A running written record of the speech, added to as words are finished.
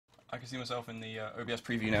I can see myself in the OBS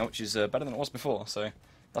preview now, which is better than it was before, so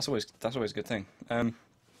that's always a good thing.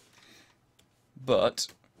 But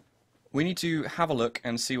we need to have a look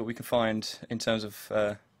and see what we can find in terms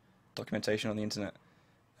of documentation on the internet,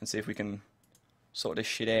 and see if we can sort this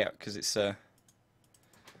shit out, because it's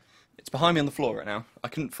behind me on the floor right now. I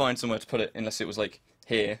couldn't find somewhere to put it unless it was like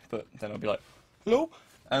here, but then I'd be like, hello?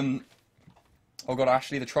 Oh god,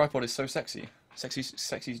 Ashley, the tripod is so sexy.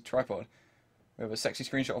 Sexy tripod. We have a sexy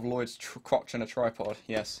screenshot of Lloyd's crotch and a tripod,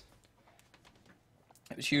 yes.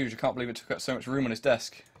 It was huge, I can't believe it took up so much room on his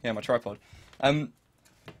desk. Yeah, my tripod. I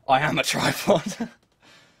am a tripod.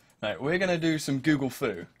 No, we're going to do some Google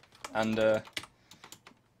foo and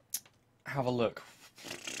have a look,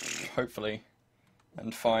 hopefully,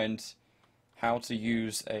 and find how to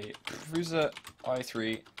use a Prusa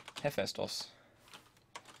i3 Hephestos.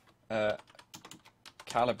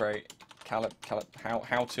 Calibrate, how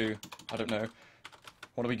to, I don't know.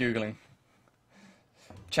 What are we Googling?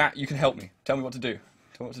 Chat, you can help me. Tell me what to do.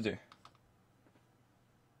 Tell me what to do.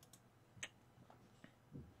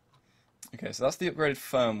 Okay, so that's the upgraded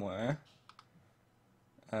firmware.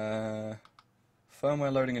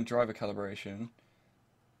 Firmware loading and driver calibration.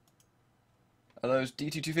 Are those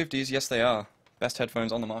DT250s? Yes, they are. Best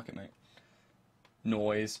headphones on the market, mate.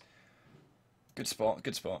 Noise. Good spot,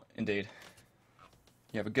 indeed.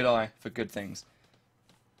 You have a good eye for good things.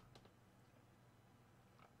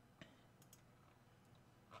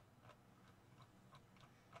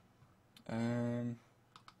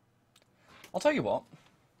 I'll tell you what.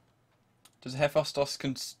 Does Hephestos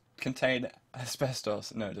contain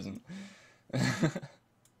asbestos? No, it doesn't.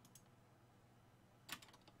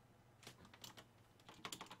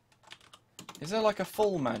 Is there like a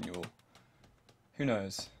full manual? Who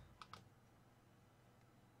knows?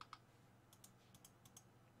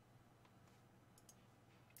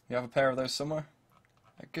 You have a pair of those somewhere?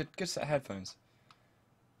 A good set of headphones.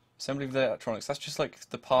 Assembly of the electronics. That's just like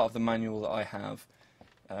the part of the manual that I have.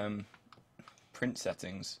 Print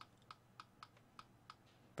settings.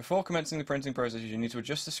 Before commencing the printing process, you need to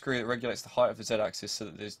adjust the screw that regulates the height of the Z-axis so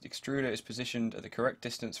that the extruder is positioned at the correct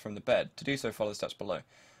distance from the bed. To do so, follow the steps below.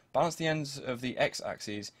 Balance the ends of the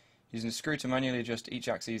X-axes using a screw to manually adjust each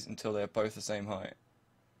axis until they are both the same height.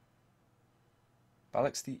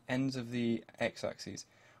 Balance the ends of the X-axes.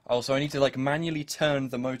 Also, I need to like manually turn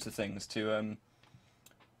the motor things to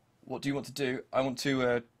what do you want to do? I want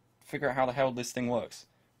to figure out how the hell this thing works.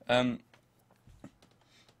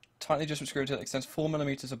 Tightly adjustment screw until it extends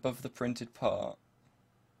 4mm above the printed part.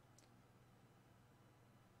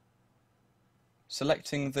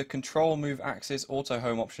 Selecting the control move axis auto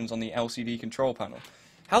home options on the LCD control panel.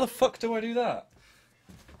 How the fuck do I do that?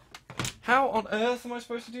 How on earth am I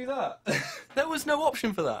supposed to do that? There was no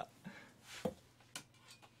option for that.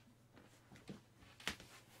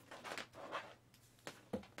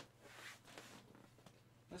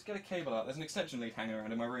 Let's get a cable out. There's an extension lead hanging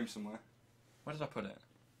around in my room somewhere. Where did I put it?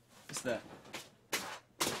 It's there.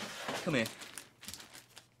 Come here.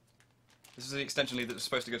 This is the extension lead that was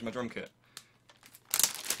supposed to go to my drum kit.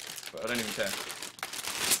 But I don't even care.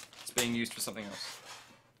 It's being used for something else.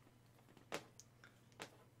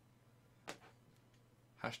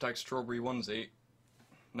 Hashtag strawberry onesie.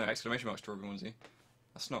 No, exclamation mark strawberry onesie.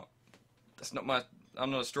 That's not my...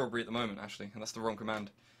 I'm not a strawberry at the moment, actually, and that's the wrong command.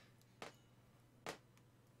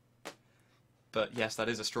 But yes, that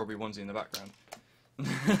is a strawberry onesie in the background.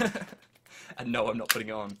 And no, I'm not putting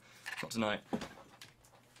it on. Not tonight.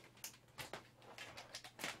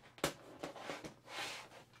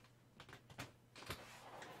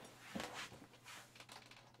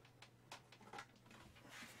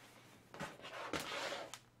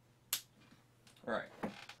 Right.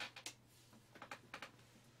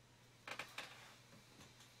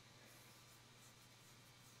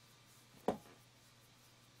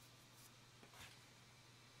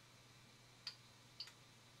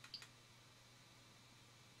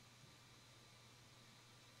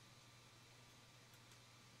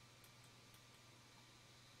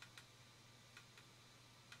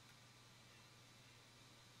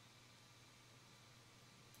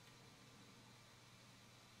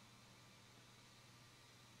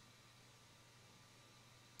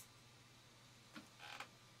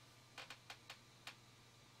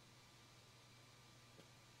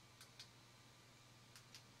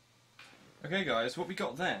 Okay guys, what we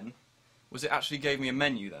got then was it actually gave me a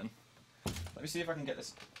menu then. Let me see if I can get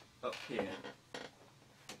this up here.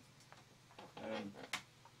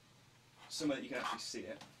 Somewhere that you can actually see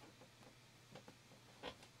it.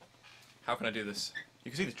 How can I do this?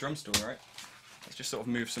 You can see this drum stool, right? Let's just sort of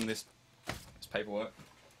move some of this paperwork.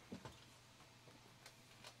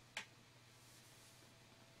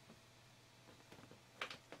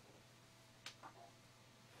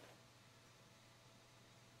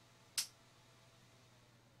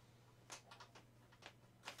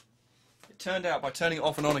 turned out by turning it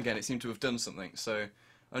off and on again, it seemed to have done something. So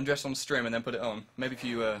undress on stream and then put it on. Maybe if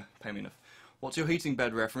you pay me enough. What's your heating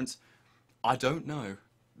bed reference? I don't know.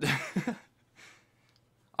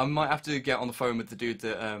 I might have to get on the phone with the dude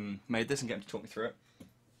that made this and get him to talk me through it.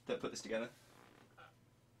 That put this together.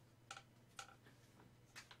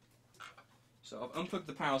 So I've unplugged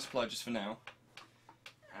the power supply just for now.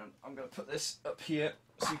 And I'm going to put this up here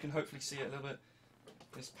so you can hopefully see it a little bit.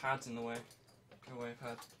 This pad's in the way. Go away,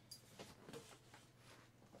 pad.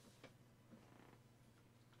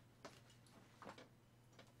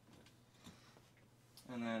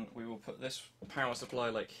 And then we will put this power supply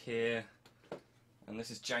like here. And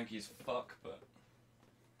this is janky as fuck, but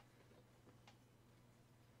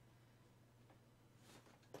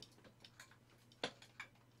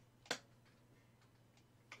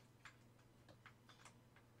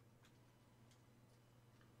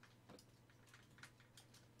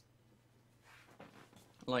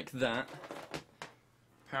like that.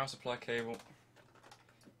 Power supply cable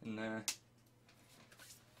in there.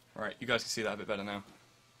 Alright, you guys can see that a bit better now.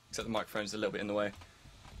 Except the microphone's a little bit in the way.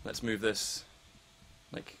 Let's move this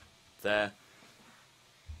like there.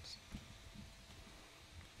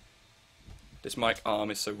 This mic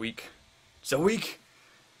arm is so weak. So weak!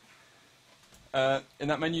 In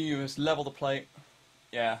that menu you must level the plate.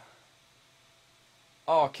 Yeah.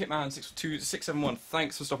 Oh, Kitman62671,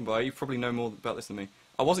 thanks for stopping by. You probably know more about this than me.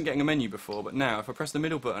 I wasn't getting a menu before, but now if I press the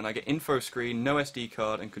middle button I get info screen, no SD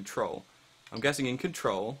card and control. I'm guessing in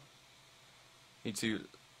control, need to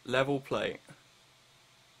level plate.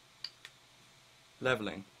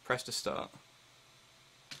 Leveling. Press to start.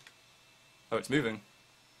 Oh, it's moving.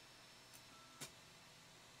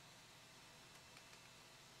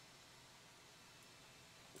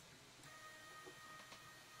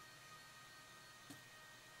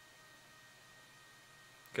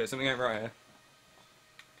 Okay, something ain't right here.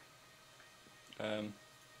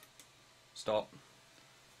 Stop.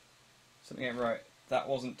 Something ain't right. That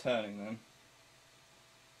wasn't turning then.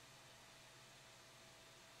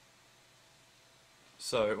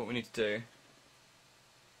 So, what we need to do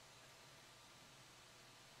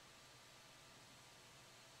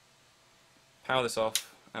power this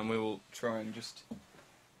off and we will try and just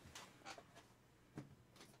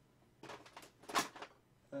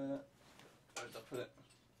where did I put it?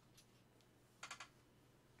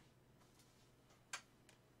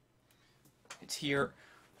 It's here.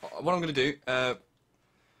 What I'm going to do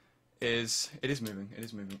is it is moving.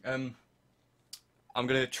 I'm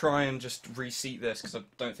going to try and just reseat this because I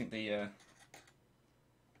don't think the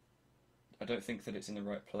I don't think that it's in the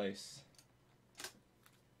right place.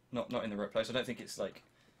 Not in the right place. I don't think it's like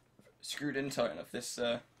screwed in tight enough, this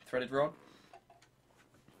threaded rod.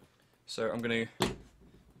 So I'm going to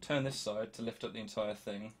turn this side to lift up the entire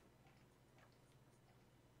thing.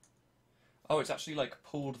 Oh, it's actually like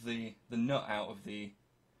pulled the nut out of the.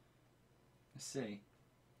 Let's see.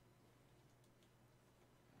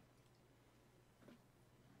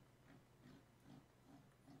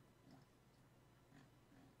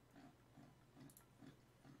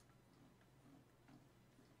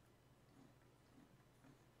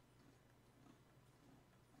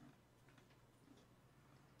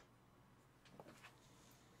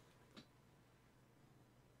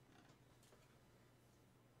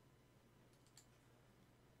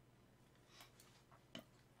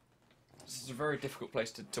 This is a very difficult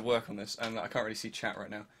place to work on this, and I can't really see chat right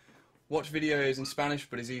now. Watch videos in Spanish,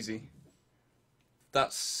 but it's easy.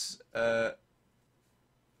 That's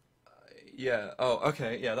yeah. Oh,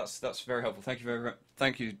 okay. Yeah, that's very helpful. Thank you very much.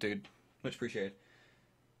 Thank you, dude. Much appreciated.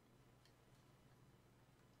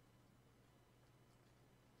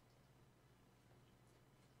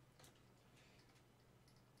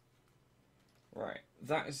 Right,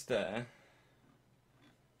 that is there.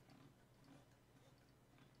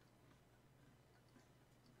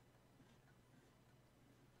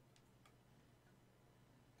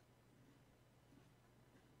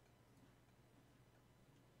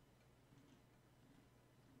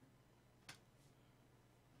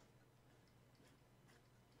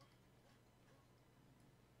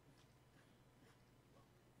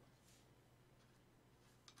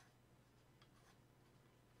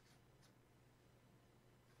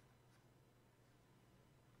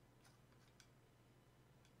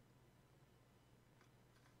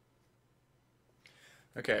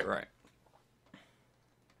 Okay, right.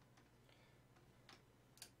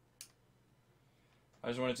 I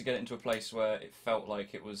just wanted to get it into a place where it felt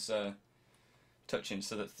like it was touching,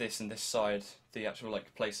 so that this and this side, the actual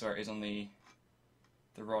like place where it is on the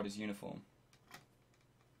rod, is uniform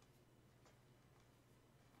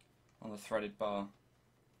on the threaded bar.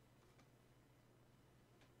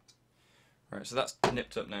 Right, so that's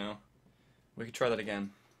nipped up now. We could try that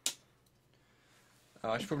again.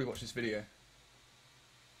 I should probably watch this video.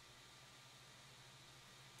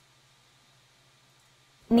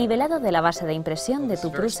 Nivelado de la base de impresión de tu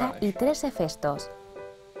Prusa y 3 Hephestos.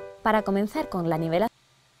 Para comenzar con la nivelación.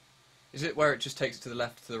 Is it where it just takes to the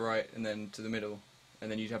left, to the right, and then to the middle?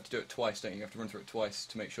 And then you have to do it twice, don't you? You have to run through it twice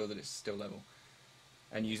to make sure that it's still level.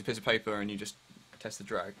 And you use a piece of paper and you just test the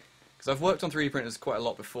drag. Because I've worked on 3D printers quite a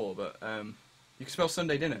lot before, but you can smell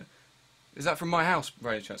Sunday dinner. Is that from my house,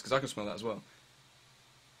 by any chance? Because I can smell that as well.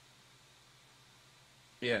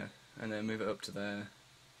 Yeah, and then move it up to there.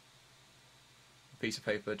 Piece of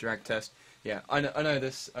paper, drag test. Yeah, I know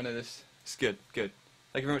this. It's good, good.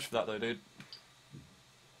 Thank you very much for that, though, dude.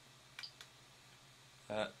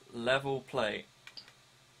 Level plate.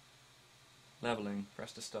 Leveling.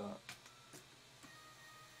 Press to start.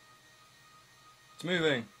 It's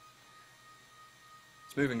moving.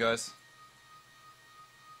 It's moving, guys.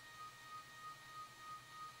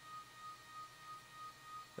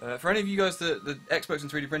 For any of you guys the experts in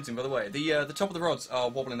 3D printing, by the way, the top of the rods are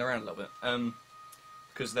wobbling around a little bit,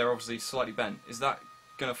 because they're obviously slightly bent. Is that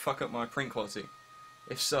gonna fuck up my print quality?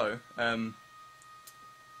 If so,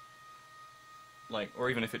 like, or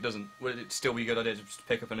even if it doesn't, would it still be a good idea to just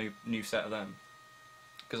pick up a new set of them?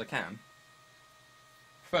 Because I can.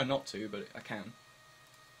 I prefer not to, but I can.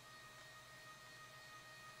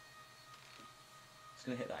 Just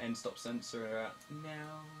gonna hit that end stop sensor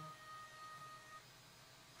now.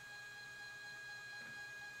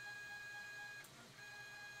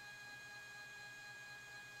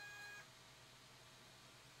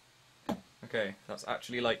 Okay, that's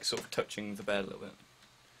actually like sort of touching the bed a little bit.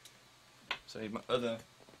 So I need my other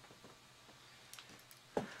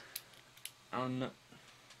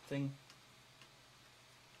thing.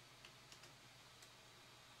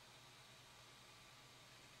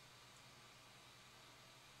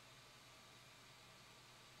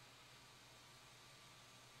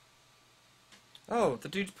 Oh, the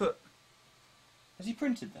dude's put... Has he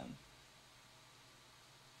printed them?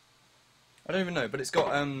 I don't even know, but it's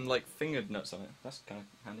got like fingered nuts on it. That's kind of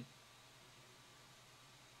handy.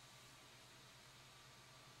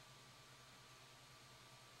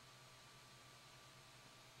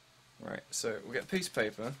 Right, so we'll get a piece of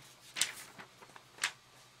paper.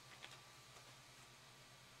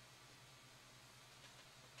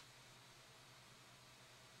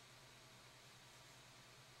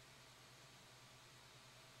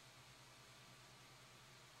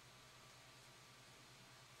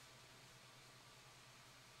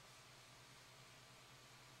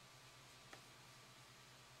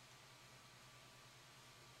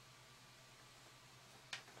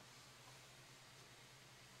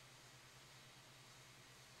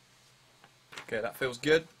 Okay, that feels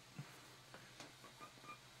good.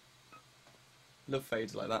 Love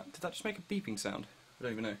fades like that. Did that just make a beeping sound? I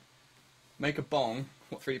don't even know. Make a bong.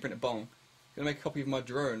 What 3D printed bong? Gonna make a copy of my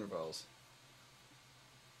drone revolves.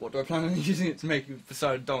 What do I plan on using it to make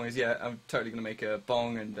beside dongs? Yeah, I'm totally gonna make a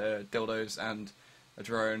bong and dildos and a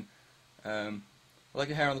drone. I like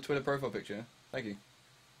your hair on the Twitter profile picture. Thank you.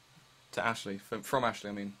 To Ashley. From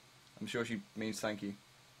Ashley, I mean. I'm sure she means thank you.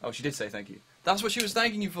 Oh, she did say thank you. That's what she was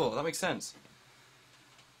thanking you for. That makes sense.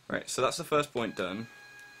 Right, so that's the first point done.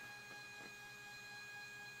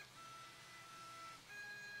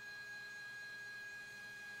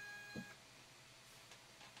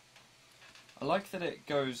 I like that it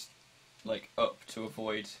goes like up to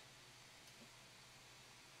avoid...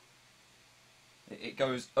 It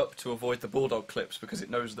goes up to avoid the bulldog clips because it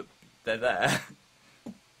knows that they're there.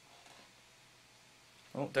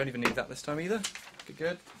 Oh, don't even need that this time either. Good,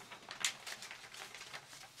 good.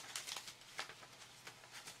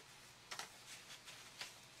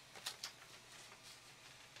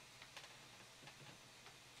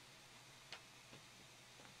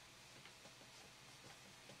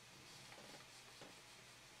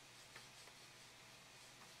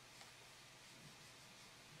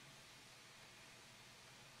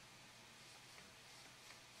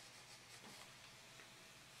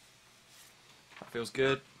 Feels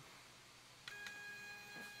good.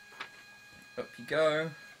 Up you go.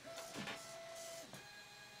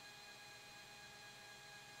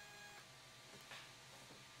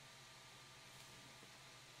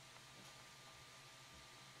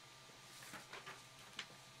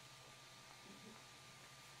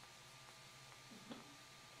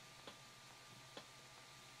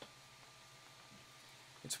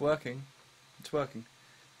 It's working. It's working.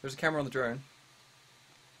 There's a camera on the drone.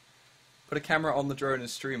 Put a camera on the drone and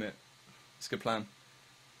stream it. It's a good plan.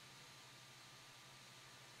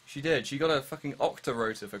 She did. She got a fucking octa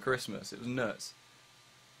rotor for Christmas. It was nuts.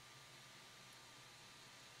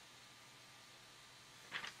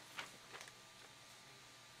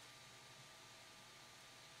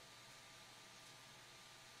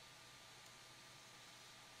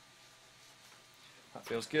 That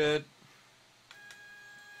feels good.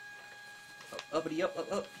 Up, uppity, up,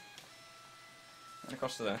 up, up. And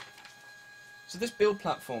across to there. So this build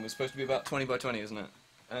platform is supposed to be about 20 by 20, isn't it?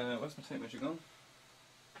 Where's my tape measure gone?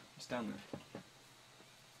 It's down there.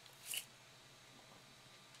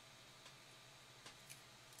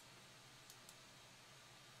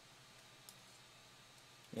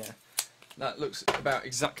 Yeah, that looks about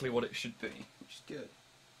exactly what it should be, which is good.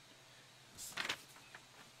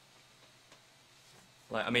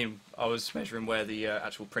 Like, I mean, I was measuring where the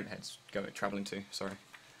actual print head's travelling to, sorry.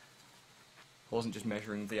 I wasn't just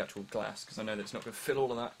measuring the actual glass, because I know that it's not going to fit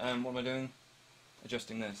all of that. What am I doing?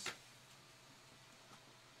 Adjusting this.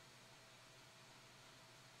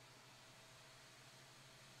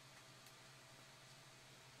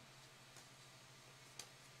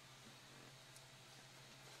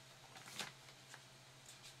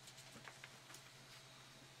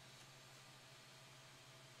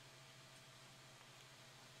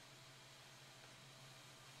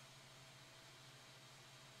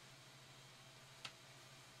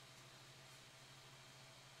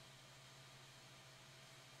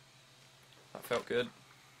 That felt good.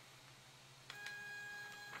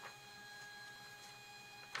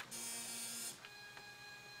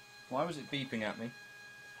 Why was it beeping at me?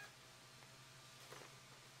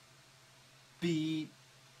 Beep.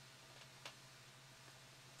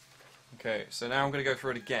 Okay, so now I'm going to go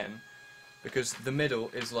through it again, because the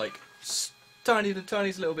middle is like the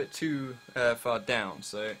tiniest little bit too far down,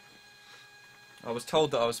 so I was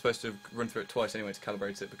told that I was supposed to run through it twice anyway to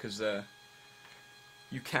calibrate it, because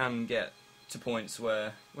you can get to points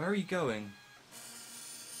where... Where are you going?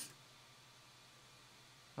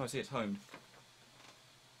 Oh, I see, it's homed.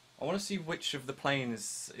 I want to see which of the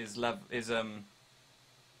planes is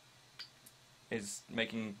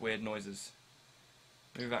making weird noises.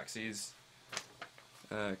 Move axes,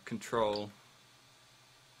 control,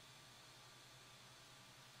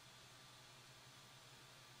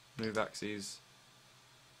 move axes.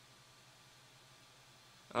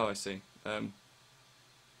 Oh, I see.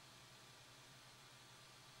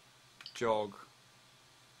 Jog.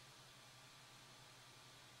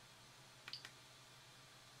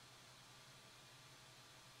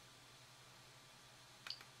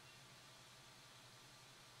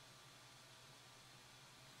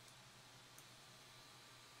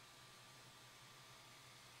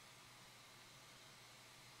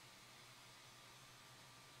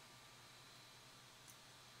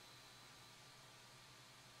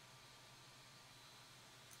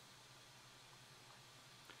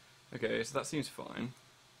 Okay, so that seems fine.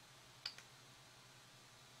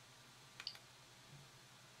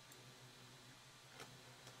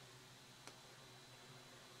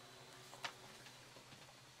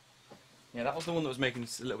 Yeah, that was the one that was making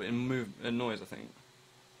a little bit of noise, I think.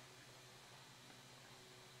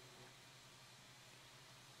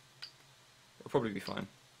 It'll probably be fine.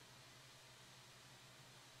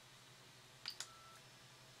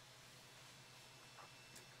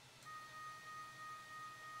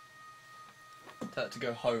 Tell it to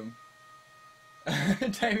go home.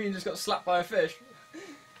 Damien just got slapped by a fish.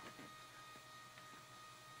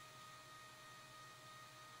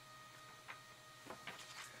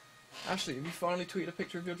 Ashley, have you finally tweeted a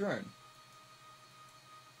picture of your drone?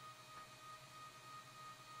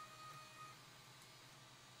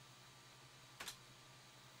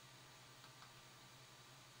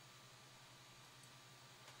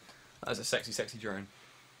 That is a sexy, sexy drone.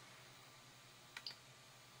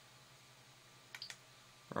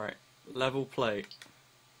 Right, level plate.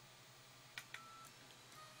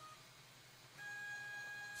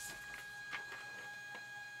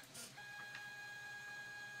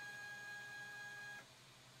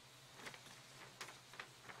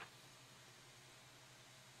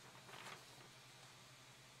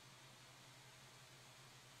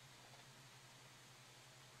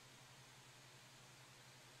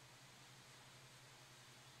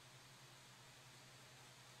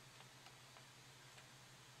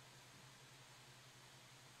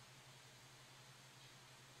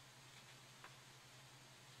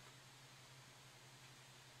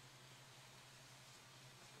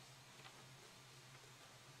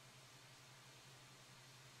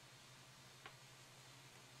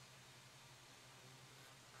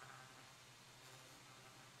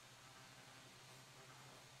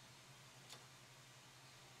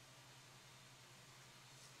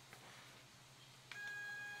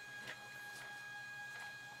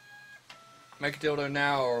 Make a dildo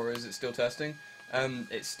now, or is it still testing?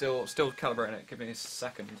 It's still calibrating it. Give me a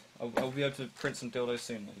second. I'll be able to print some dildos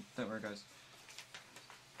soon. Don't worry, guys.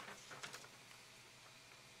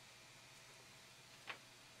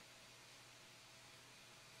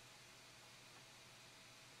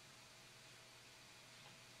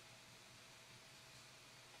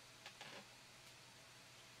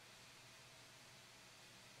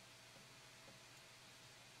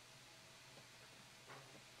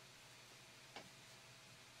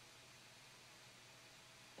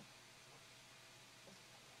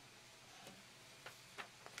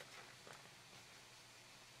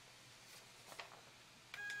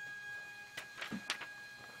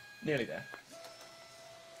 Nearly there.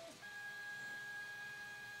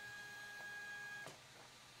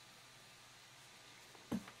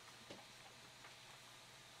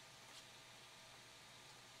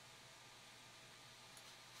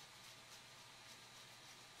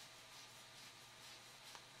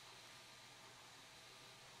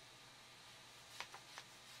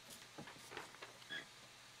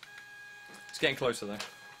 It's getting closer though.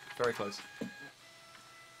 Very close.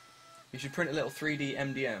 You should print a little 3D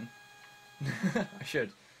MDM. I should.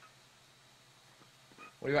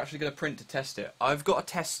 What are you actually going to print to test it? I've got a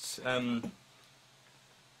test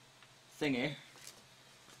thingy.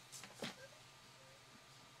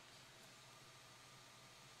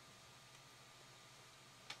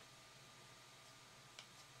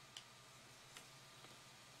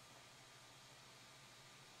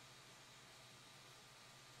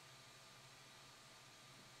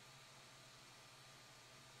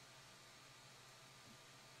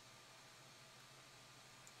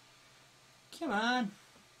 Come on.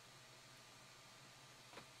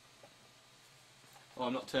 Oh,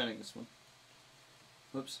 I'm not turning this one.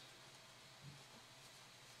 Whoops.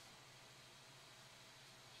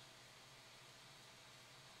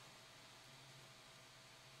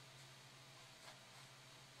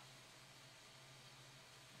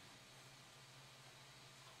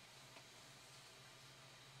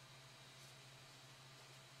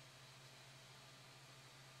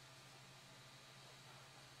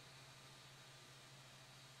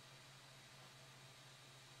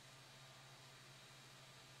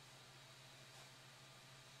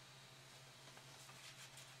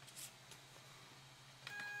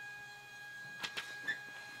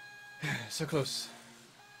 So close.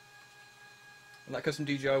 And that custom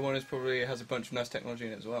DJI one is probably has a bunch of nice technology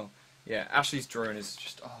in it as well. Yeah, Ashley's drone is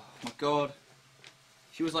just, oh my god.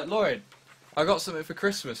 She was like, Lloyd, I got something for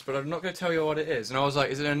Christmas, but I'm not going to tell you what it is. And I was like,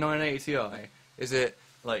 is it a 980 Ti? Is it,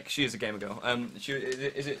 like, she is a gamer girl.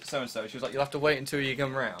 Is it so-and-so? She was like, you'll have to wait until you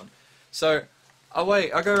come round. So, I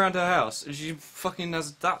wait, I go around to her house, and she fucking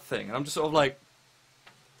has that thing. And I'm just sort of like,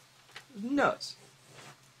 nuts.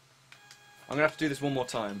 I'm going to have to do this one more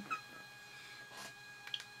time.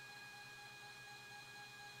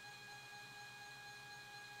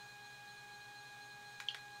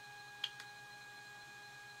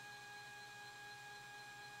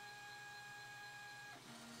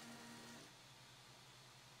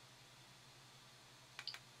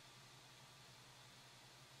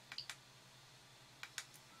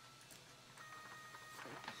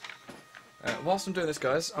 Whilst I'm doing this,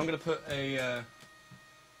 guys, I'm going to put a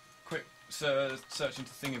quick search into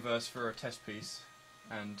Thingiverse for a test piece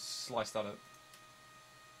and slice that up.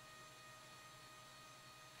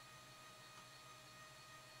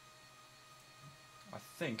 I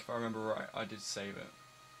think, if I remember right, I did save it.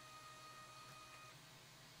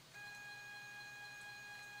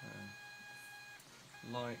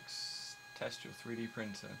 Likes, test your 3D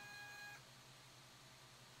printer.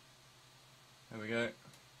 There we go.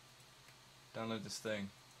 Download this thing.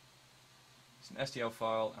 It's an STL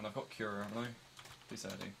file, and I've got Cura, haven't I? Please say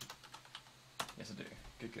I do. Yes, I do.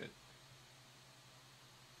 Good, good.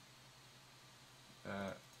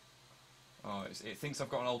 Oh, it thinks I've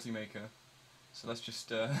got an Ultimaker, so let's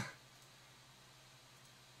just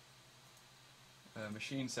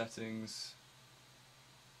machine settings.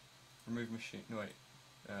 Remove machine. No wait.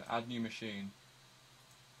 Add new machine.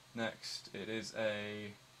 Next, it is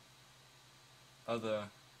a other.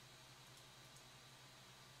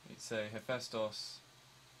 It's a Hephestos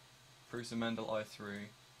Prusa Mendel i3.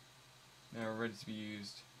 Now ready to be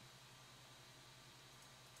used.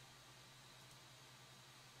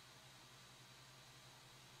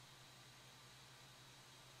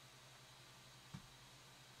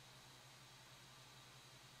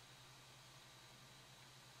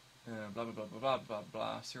 Blah blah blah blah blah blah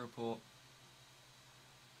blah. Serial port.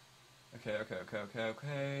 Okay.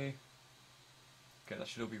 Okay, that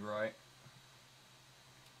should all be right.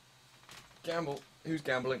 Gamble. Who's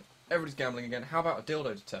gambling? Everybody's gambling again. How about a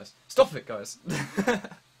dildo to test? Stop it, guys.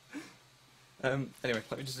 Anyway,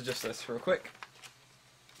 let me just adjust this real quick.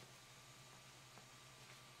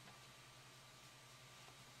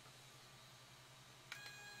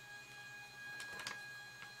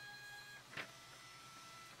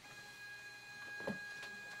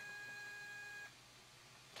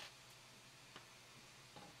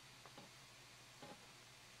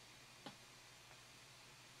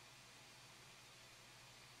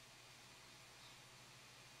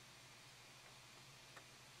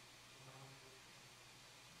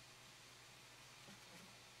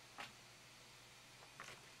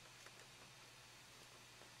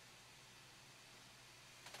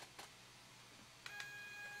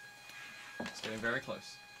 It's getting very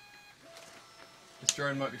close. This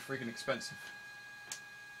drone might be freaking expensive.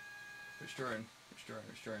 Which drone? Which drone?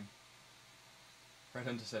 Which drone? Red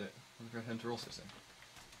Hunter said it. What did Red Hunter also say?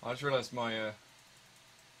 I just realised my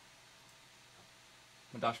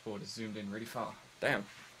my dashboard is zoomed in really far. Damn.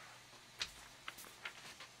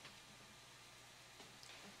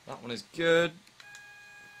 That one is good.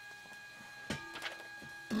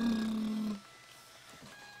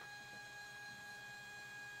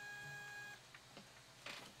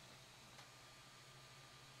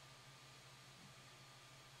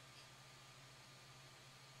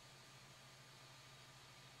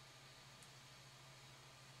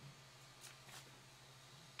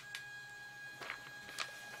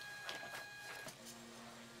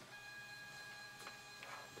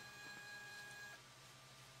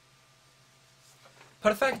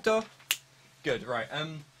 Perfecto! Good, right,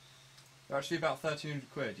 they're actually about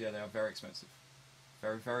 1,300 quid. Yeah, they are very expensive.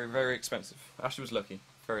 Very, very, very expensive. Ashley was lucky.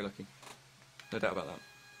 Very lucky. No doubt about that.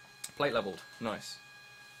 Plate levelled. Nice.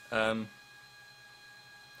 Now,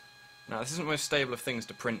 this isn't the most stable of things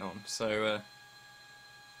to print on, so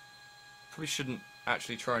probably shouldn't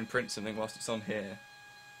actually try and print something whilst it's on here,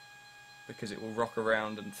 because it will rock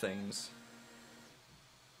around and things.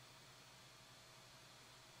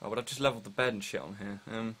 Oh, but I've just levelled the bed and shit on here.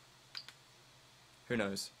 Who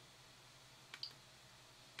knows?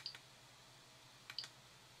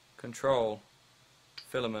 Control.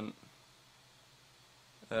 Filament.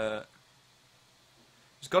 There's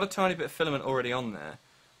got a tiny bit of filament already on there.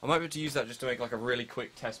 I might be able to use that just to make like a really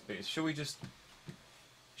quick test piece. Shall we just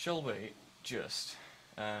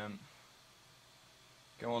go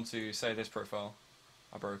on to, say, this profile.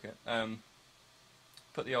 I broke it.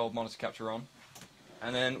 Put the old monitor capture on.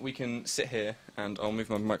 And then we can sit here, and I'll move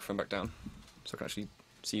my microphone back down so I can actually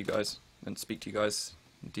see you guys and speak to you guys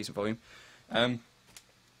in decent volume. And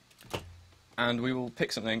we will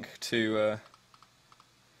pick something to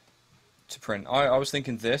print. I was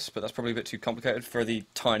thinking this, but that's probably a bit too complicated for the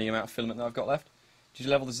tiny amount of filament that I've got left. Did you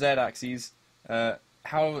level the Z-axes?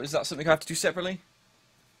 How is that something I have to do separately?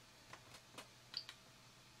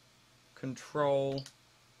 Control,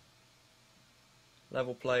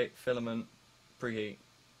 level plate, filament, preheat.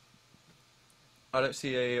 I don't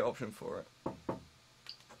see a option for it.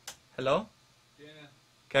 Hello? Yeah.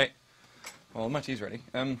 Okay. Well, my tea's ready.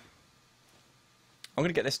 I'm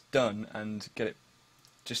gonna get this done and get it.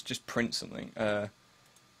 Just print something. The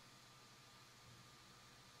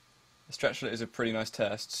stretchlet is a pretty nice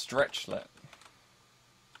test. Stretchlet.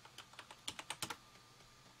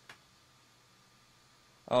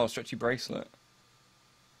 Oh, stretchy bracelet.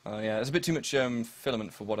 Oh yeah, there's a bit too much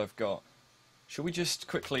filament for what I've got. Should we just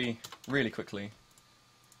quickly, really quickly...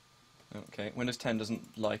 Okay, Windows 10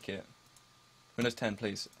 doesn't like it. Windows 10,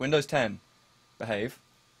 please. Windows 10, behave.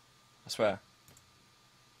 I swear.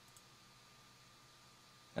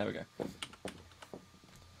 There we go.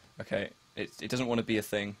 Okay, it doesn't want to be a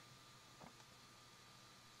thing.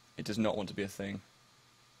 It does not want to be a thing.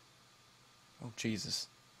 Oh, Jesus.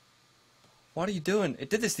 What are you doing? It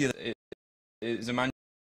did this the other... It is a manual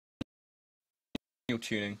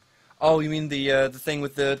tuning. Oh, you mean the thing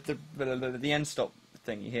with the end stop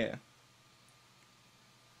thingy here?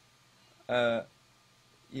 Yeah,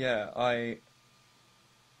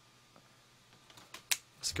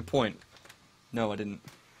 That's a good point. No, I didn't.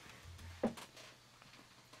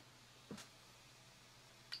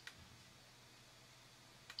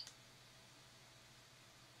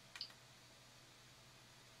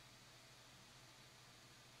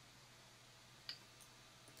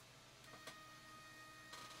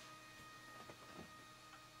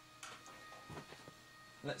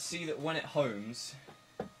 Let's see that when it homes...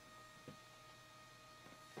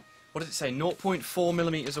 What does it say? 0.4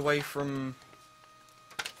 millimeters away from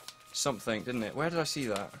something, didn't it? Where did I see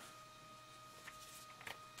that?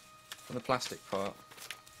 From the plastic part.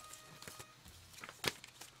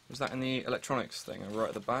 Was that in the electronics thing, right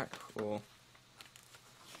at the back, or...?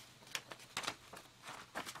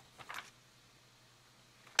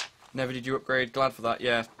 Never did you upgrade, glad for that,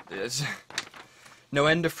 yeah. It's no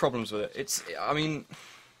end of problems with it. I mean,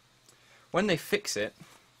 when they fix it,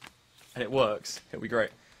 and it works, it'll be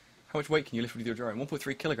great. How much weight can you lift with your drone?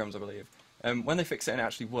 1.3 kilograms, I believe. When they fix it and it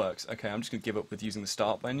actually works, okay, I'm just going to give up with using the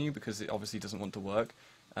start menu because it obviously doesn't want to work.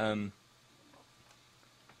 I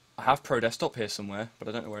have Pro Desktop here somewhere, but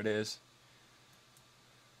I don't know where it is.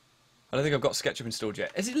 I don't think I've got SketchUp installed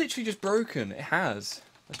yet. Is it literally just broken? It has.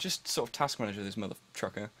 Let's just sort of task manager this mother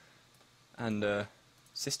trucker. And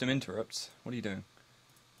system interrupts. What are you doing?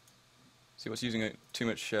 See what's using too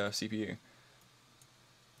much CPU.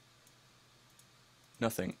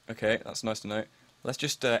 Nothing. Okay, that's nice to know. Let's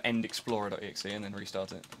just end explorer.exe and then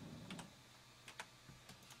restart it.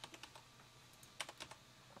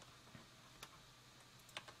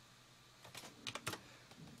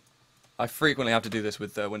 I frequently have to do this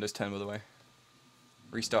with Windows 10, by the way.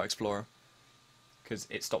 Restart Explorer, because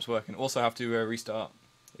it stops working. Also have to restart.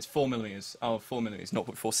 It's 4mm. Oh, 4mm,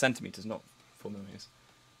 not 4 centimeters, not 4mm.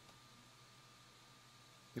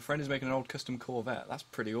 Your friend is making an old custom Corvette. That's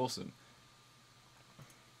pretty awesome.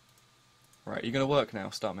 Right, you're gonna work now.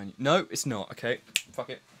 Start menu. No, it's not. Okay, fuck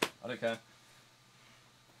it. I don't care.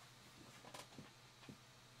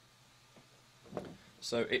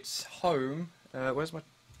 So it's home. Where's my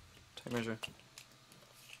tape measure?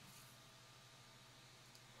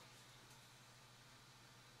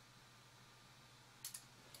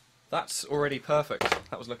 That's already perfect.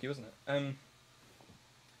 That was lucky, wasn't it? And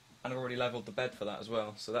I've already leveled the bed for that as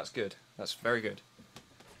well, so that's good. That's very good.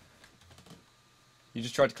 You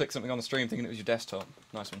just tried to click something on the stream thinking it was your desktop.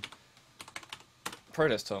 Nice one. Pro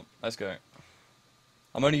desktop. Let's go.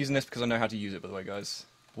 I'm only using this because I know how to use it, by the way, guys.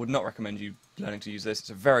 Would not recommend you learning to use this. It's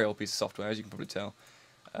a very old piece of software, as you can probably tell.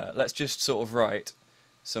 Let's just sort of write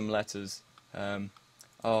some letters.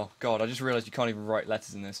 Oh, God, I just realised you can't even write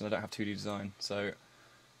letters in this, and I don't have 2D design. So,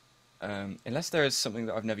 unless there is something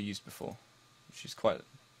that I've never used before, which is quite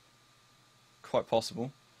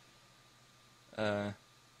possible.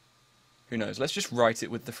 Who knows? Let's just write it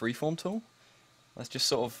with the freeform tool. Let's just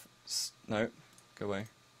sort of... No, go away.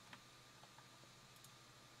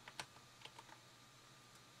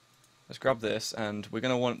 Let's grab this, and we're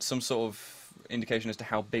going to want some sort of indication as to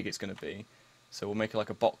how big it's going to be. So we'll make it like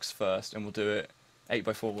a box first, and we'll do it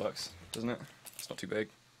 8x4 works, doesn't it? It's not too big.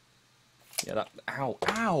 Yeah, that... Ow!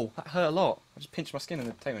 Ow! That hurt a lot. I just pinched my skin in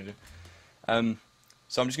the tape measure.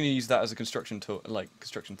 So I'm just going to use that as a construction tool,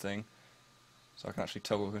 construction thing. So I can actually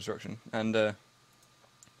toggle construction. And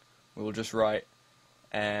we will just write...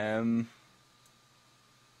 Oh,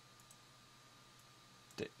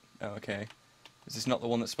 okay. Is this not the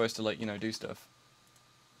one that's supposed to, like, you know, do stuff?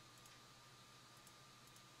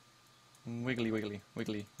 Wiggly, wiggly,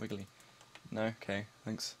 wiggly, wiggly. No? Okay,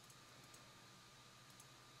 thanks.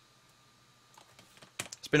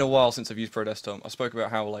 It's been a while since I've used Pro Desktop. I spoke about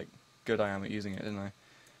how, like, good I am at using it, didn't I?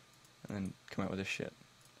 And then come out with this shit.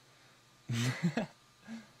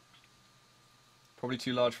 Probably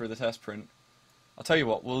too large for the test print. I'll tell you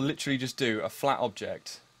what, we'll literally just do a flat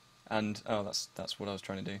object, and... Oh, that's what I was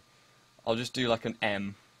trying to do. I'll just do like an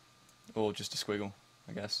M, or just a squiggle,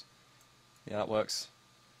 I guess. Yeah, that works.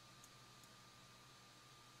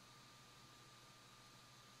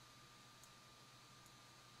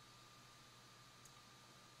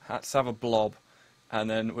 Let's have a blob, and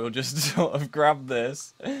then we'll just sort of grab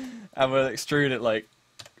this, and we'll extrude it like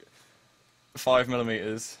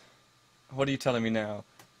 5mm. What are you telling me now?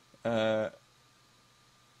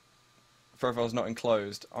 Profile's not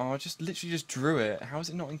enclosed. Oh, I just literally just drew it. How is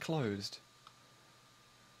it not enclosed?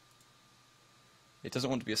 It doesn't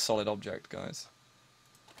want to be a solid object, guys.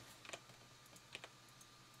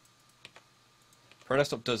 Pro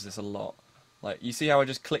Desktop does this a lot. Like, you see how I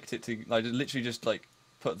just clicked it to, like, literally just like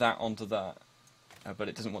put that onto that, but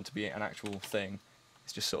it doesn't want to be an actual thing.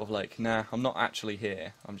 It's just sort of like, nah, I'm not actually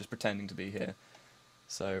here. I'm just pretending to be here.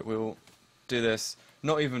 So we'll do this.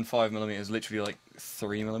 Not even 5mm, literally like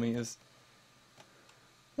 3mm.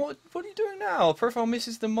 What are you doing now? Profile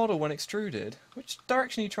misses the model when extruded. Which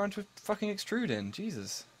direction are you trying to fucking extrude in?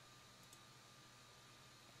 Jesus.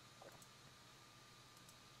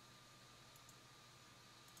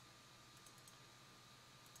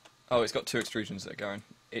 Oh, it's got 2 extrusions that are going.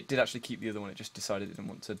 It did actually keep the other one, it just decided it didn't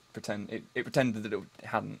want to pretend... It pretended that it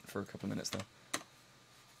hadn't for a couple of minutes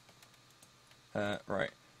though. Right.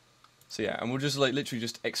 So yeah, and we'll just like literally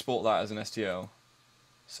just export that as an STL.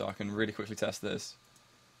 So I can really quickly test this.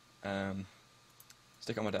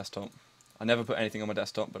 Stick it on my desktop. I never put anything on my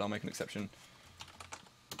desktop, but I'll make an exception.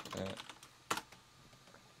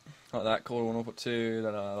 Like that, call 1,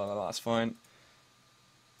 1.2, that's fine.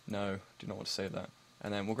 No, do not want to save that.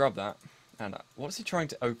 And then we'll grab that, and what is he trying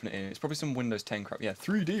to open it in? It's probably some Windows 10 crap. Yeah,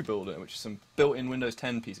 3D Builder, which is some built-in Windows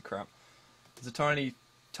 10 piece of crap. There's a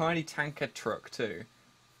tiny tanker truck too.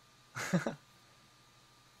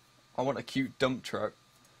 I want a cute dump truck.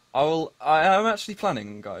 I'm actually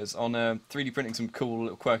planning, guys, on 3D printing some cool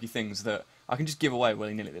little quirky things that I can just give away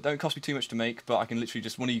willy-nilly. They don't cost me too much to make, but I can literally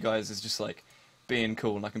just, one of you guys is just like being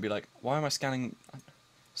cool, and I can be like, why am I scanning?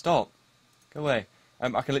 Stop. Go away. I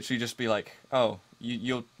can literally just be like, oh,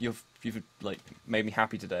 you've like made me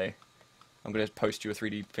happy today. I'm gonna post you a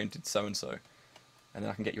 3D printed so and so, and then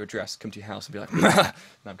I can get your address, come to your house, and be like, no,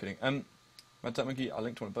 I'm kidding. Mad Tech Monkey, I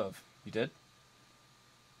linked one above. You did?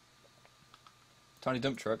 Tiny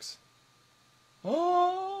dump trucks.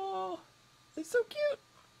 Oh, it's so cute.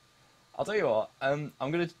 I'll tell you what. I'm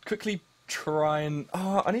gonna quickly try and.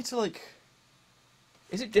 Oh, I need to like.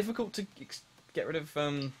 Is it difficult to get rid of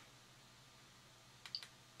to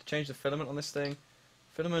change the filament on this thing?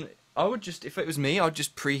 Filament. I would just, if it was me, I'd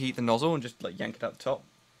just preheat the nozzle and just like yank it out the top.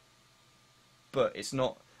 But it's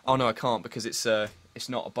not. Oh no, I can't because it's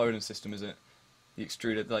not a Bowden system, is it? The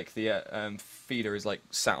extruder, like the feeder, is like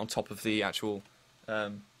sat on top of the actual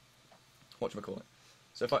whatchamacallit.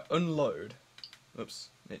 So if I unload, oops,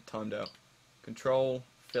 it timed out. Control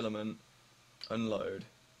filament, unload.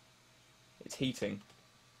 It's heating.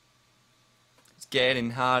 It's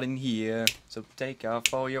getting hot in here, so take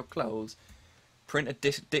off all your clothes. Print a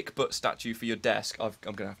dick butt statue for your desk. I'm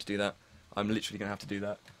gonna have to do that. I'm literally gonna have to do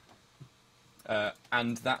that.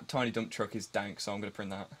 And that tiny dump truck is dank, so I'm gonna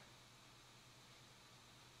print that.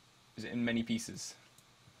 Is it in many pieces?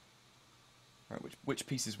 Right, which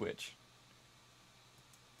piece is which?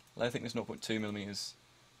 Layer thickness 0.2 millimeters.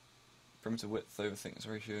 Perimeter width over thickness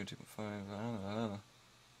ratio 2.5. I don't know.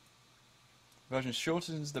 Version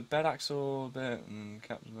shortens the bed axle a bit and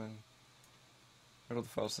captures bed. Read all the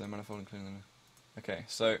files to their manifold including them. Okay,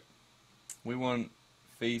 so we want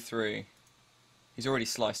V3. He's already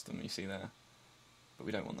sliced them, you see there. But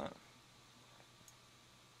we don't want that.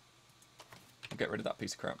 We'll get rid of that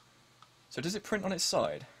piece of crap. So does it print on its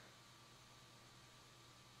side?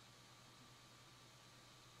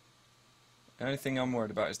 The only thing I'm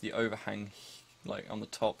worried about is the overhang, like on the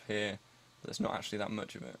top here. There's not actually that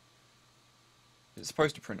much of it. Is it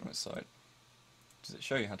supposed to print on its side? Does it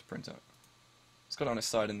show you how to print it? It's got it on its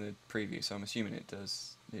side in the preview, so I'm assuming it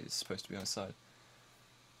does. It's supposed to be on its side.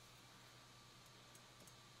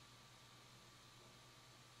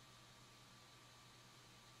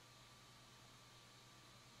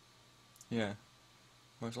 Yeah,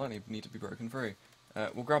 most likely need to be broken free.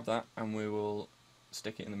 We'll grab that and we will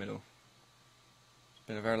stick it in the middle. It's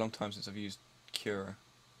been a very long time since I've used Cura.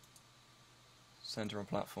 Center on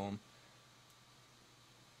platform.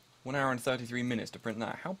 1 hour and 33 minutes to print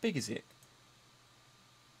that. How big is it?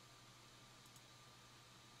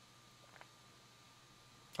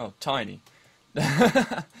 Oh, tiny.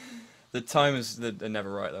 The timers, they're never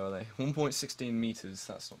right though, are they? 1.16 meters,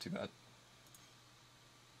 that's not too bad.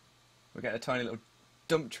 We're getting a tiny little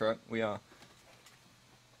dump truck, we are.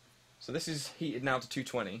 So this is heated now to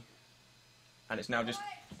 220, and it's now just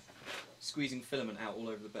squeezing filament out all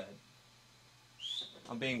over the bed.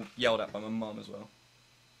 I'm being yelled at by my mum as well.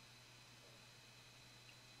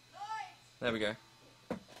 There we go.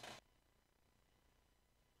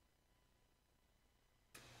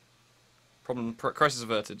 Crisis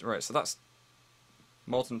averted. Right, so that's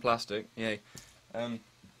molten plastic, yay. And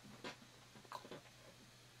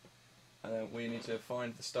then we need to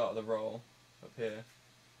find the start of the roll up here.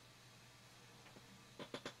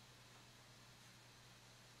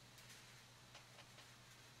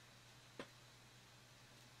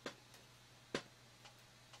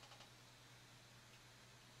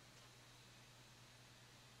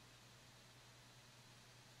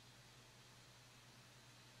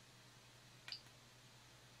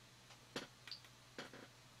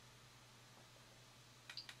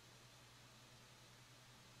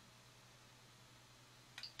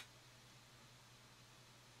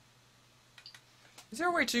 Is there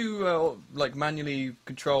a way to like manually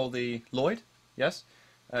control the Lloyd? Yes.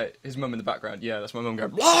 His mum in the background. Yeah, that's my mum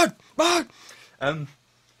going Lloyd, Lloyd. Her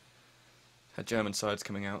German side's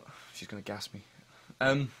coming out. She's gonna gas me.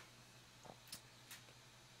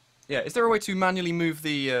 Yeah. Is there a way to manually move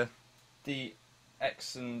the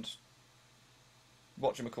X and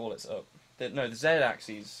whatchamacallits up? No, the Z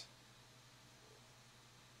axes.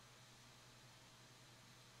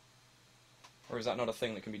 Or is that not a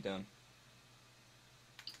thing that can be done?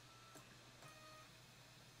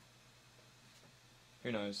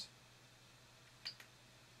 Who knows?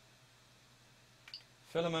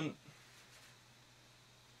 Filament.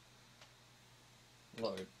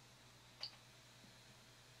 Load.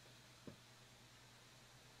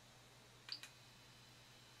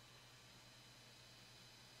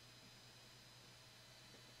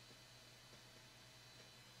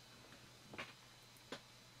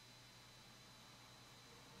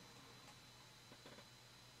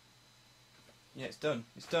 Yeah, it's done.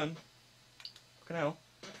 It's done. Fucking hell.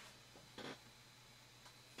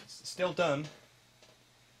 It's still done.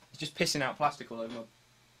 It's just pissing out plastic all over my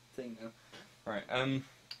thing now. Right,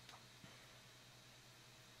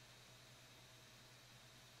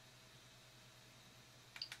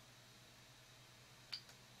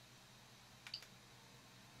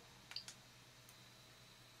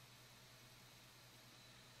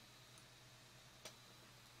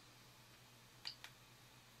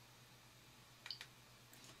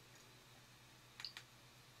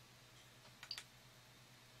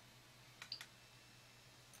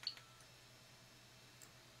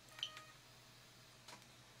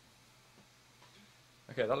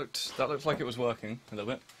 Okay, that looked like it was working a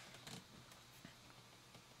little bit.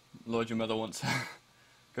 Lord, your mother wants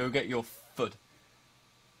go get your food.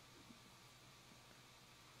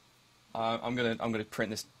 I'm gonna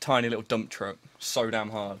print this tiny little dump truck so damn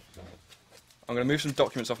hard. I'm gonna move some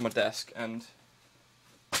documents off my desk and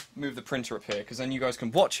move the printer up here, because then you guys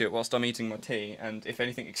can watch it whilst I'm eating my tea, and if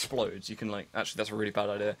anything explodes, you can, like, actually that's a really bad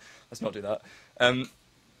idea. Let's not do that.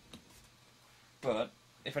 But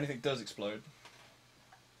if anything does explode,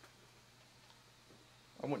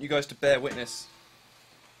 I want you guys to bear witness.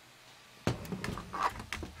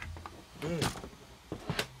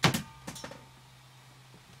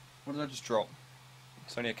 What did I just drop?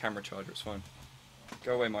 It's only a camera charger, it's fine.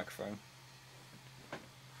 Go away, microphone.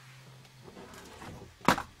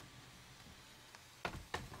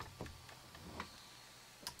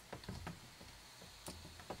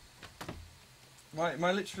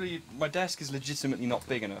 My desk is legitimately not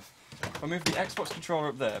big enough. If I move the Xbox controller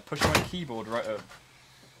up there, push my keyboard right up,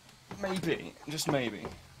 maybe, just maybe.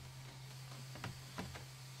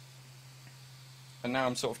 And now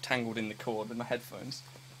I'm sort of tangled in the cord with my headphones.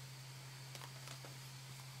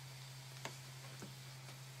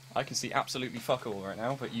 I can see absolutely fuck all right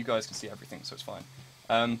now, but you guys can see everything, so it's fine.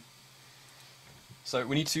 So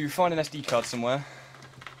we need to find an SD card somewhere.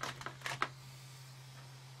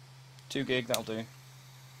 2 gig, that'll do.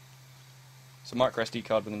 It's a micro SD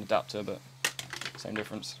card with an adapter, but same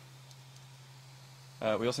difference.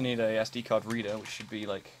 We also need a SD card reader, which should be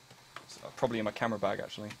like probably in my camera bag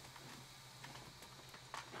actually.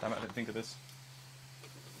 Damn it, I didn't think of this.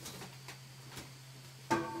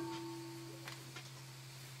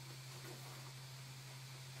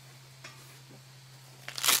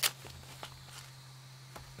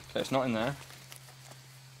 Okay, it's not in there.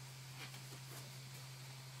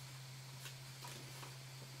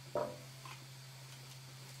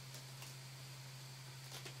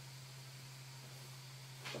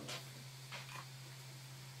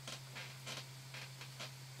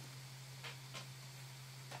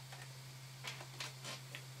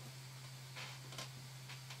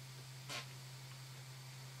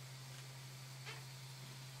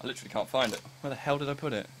 I literally can't find it. Where the hell did I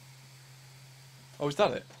put it? Oh, is that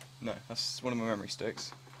it? No, that's one of my memory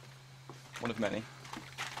sticks. One of many.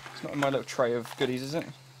 It's not in my little tray of goodies, is it?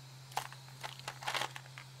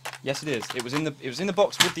 Yes, it is. It was in the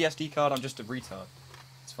box with the SD card. I'm just a retard.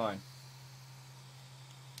 It's fine.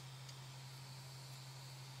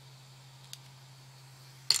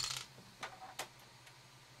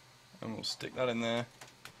 And we'll stick that in there.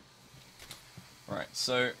 Right,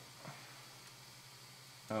 so...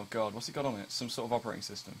 Oh god, what's it got on it? Some sort of operating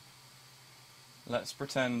system. Let's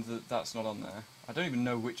pretend that that's not on there. I don't even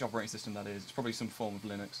know which operating system that is. It's probably some form of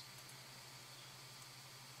Linux.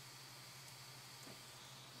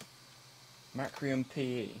 Macrium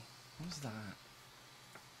PE. What is that?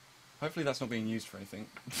 Hopefully that's not being used for anything.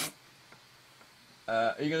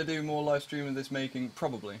 Are you going to do more live stream of this making?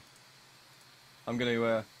 Probably. I'm going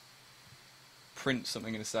to print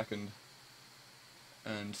something in a second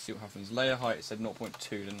and see what happens. Layer height, it said 0.2,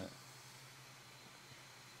 didn't it?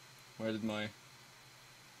 Where did my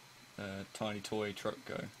tiny toy truck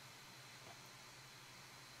go?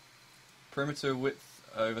 Perimeter width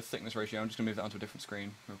over thickness ratio. I'm just going to move that onto a different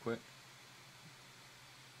screen real quick.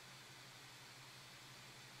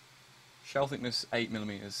 Shell thickness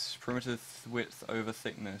 8mm. Perimeter width over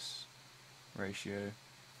thickness ratio.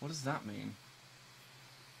 What does that mean?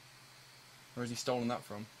 Where has he stolen that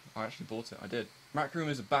from? I actually bought it. I did. Macrium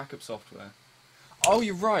is a backup software. Oh,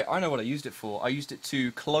 you're right. I know what I used it for. I used it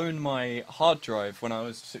to clone my hard drive when I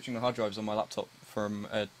was switching the hard drives on my laptop from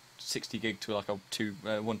a 60 gig to like a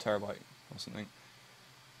 1 terabyte or something.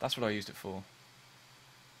 That's what I used it for.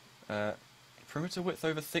 Perimeter width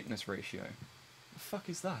over thickness ratio. The fuck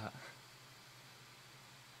is that?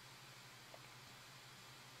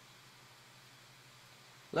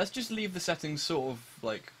 Let's just leave the settings sort of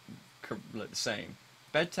like the same.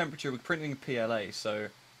 Bed temperature, we're printing a PLA, so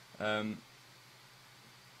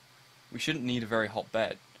we shouldn't need a very hot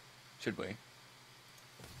bed, should we?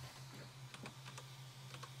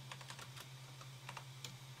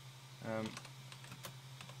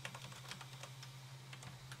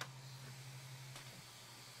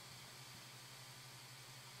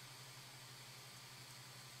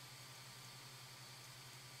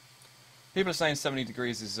 People are saying 70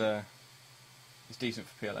 degrees is decent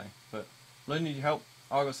for PLA, but London, need your help.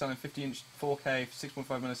 Argos selling 50-inch 4K, 6.5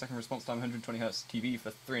 millisecond response time, 120Hz TV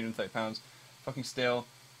for £330. Fucking still.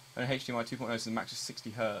 And HDMI 2.0 so the max is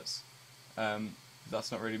 60Hz.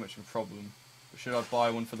 That's not really much of a problem. But should I buy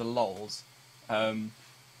one for the lols?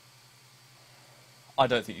 I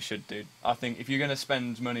don't think you should, dude. I think if you're going to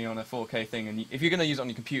spend money on a 4K thing, and if you're going to use it on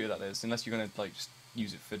your computer, that is, unless you're going to like just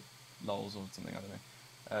use it for lols or something, I don't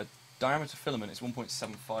know. Diameter filament is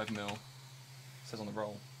 1.75 mil. It says on the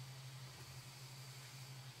roll.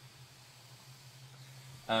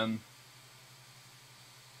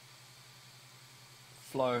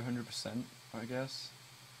 Flow 100%, I guess.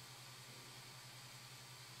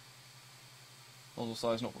 Nozzle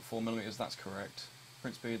size 0.4 millimeters. That's correct.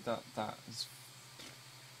 Print speed. That is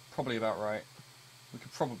probably about right. We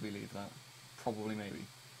could probably leave that. Probably, maybe.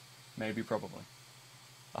 Maybe, probably.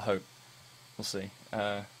 I hope. We'll see.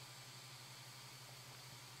 And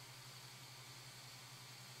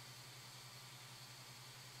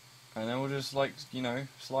then we'll just, like, you know,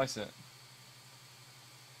 slice it.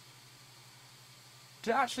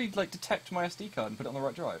 Did it actually, like, detect my SD card and put it on the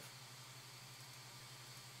right drive?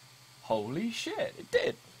 Holy shit, it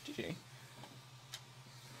did! GG.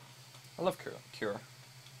 I love Cura.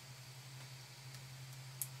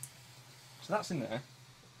 So that's in there.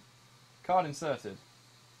 Card inserted.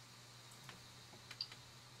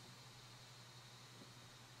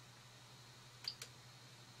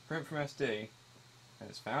 Print from SD. And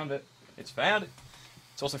it's found it. It's found it!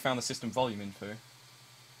 It's also found the system volume info.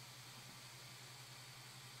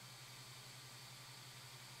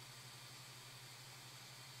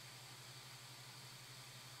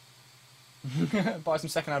 Buy some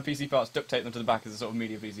second-hand PC parts, duct tape them to the back as a sort of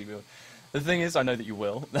media PC build. The thing is, I know that you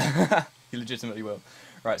will. You legitimately will.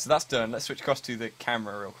 Right, so that's done. Let's switch across to the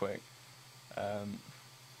camera real quick.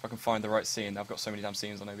 If I can find the right scene. I've got so many damn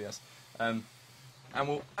scenes on OBS. And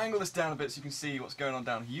we'll angle this down a bit so you can see what's going on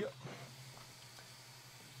down here.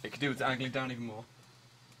 It could do with angling down even more.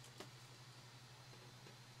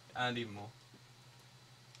 And even more.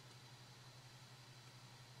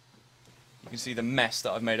 You can see the mess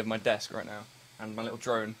that I've made of my desk right now, and my little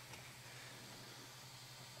drone.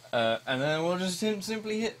 And then we'll just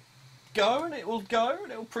simply hit go, and it will go,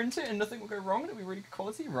 and it will print it, and nothing will go wrong, and it'll be really good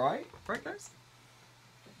quality, right? Right, guys?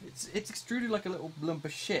 It's extruded like a little lump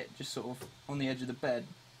of shit, just sort of on the edge of the bed.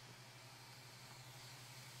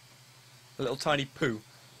 A little tiny poo.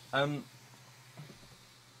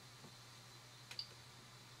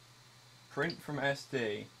 Print from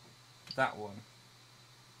SD. That one.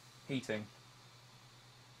 Heating.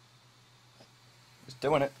 Just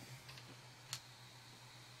doing it.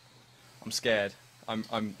 I'm scared.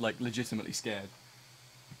 I'm like legitimately scared.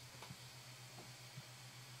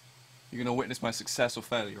 You're gonna witness my success or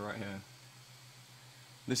failure right here.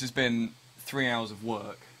 This has been 3 hours of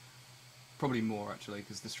work. Probably more actually,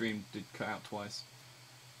 because the stream did cut out twice.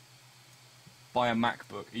 Buy a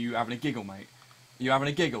MacBook. Are you having a giggle, mate? Are you having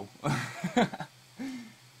a giggle?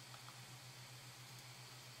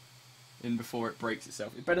 In before it breaks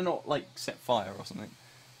itself. It better not, like, set fire or something.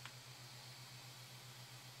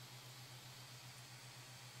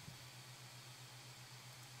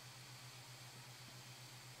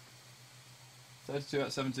 .32 out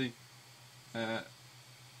of 70.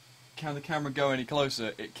 Can the camera go any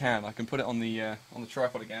closer? It can. I can put it on the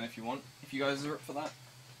tripod again if you want. If you guys are up for that.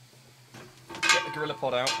 Get the Gorilla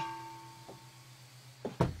Pod out.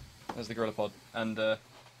 There's the Gorilla Pod. And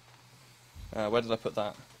where did I put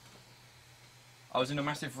that? I was in a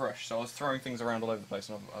massive rush, so I was throwing things around all over the place,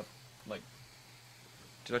 and I like,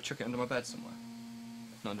 did I chuck it under my bed somewhere?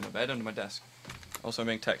 Not under my bed, under my desk. Also, I'm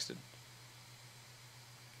being texted.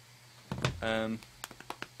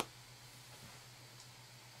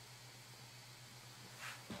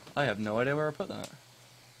 I have no idea where I put that.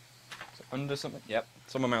 So under something? Yep,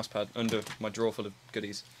 it's on my mouse pad, under my drawer full of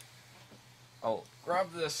goodies. I'll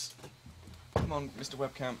grab this. Come on, Mr.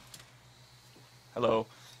 Webcam. Hello.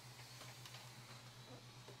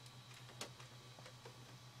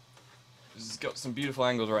 This has got some beautiful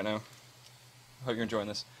angles right now. I hope you're enjoying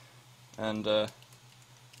this. And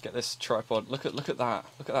get this tripod. Look at that.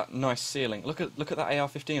 Look at that nice ceiling. Look at that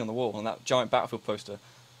AR-15 on the wall and that giant Battlefield poster.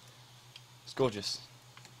 It's gorgeous.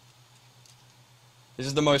 This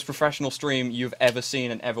is the most professional stream you've ever seen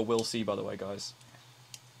and ever will see, by the way, guys.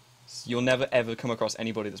 You'll never ever come across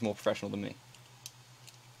anybody that's more professional than me.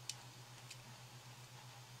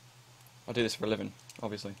 I do this for a living,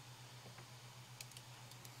 obviously.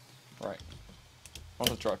 Right.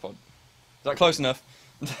 Onto the tripod. Is that close enough?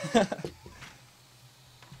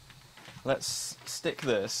 Let's stick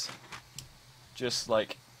this just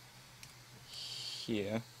like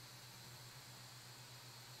here.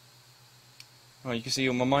 Oh, you can see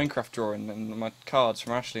all my Minecraft drawing and my cards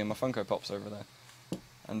from Ashley and my Funko Pops over there.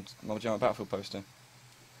 And my giant Battlefield poster.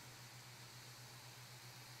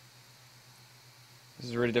 This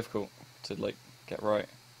is really difficult to, like, get right.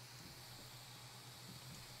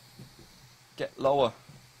 Get lower.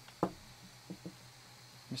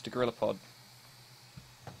 Mr. Gorillapod.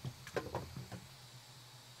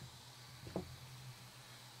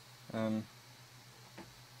 Can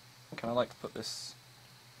I like put this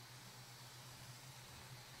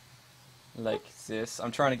like this?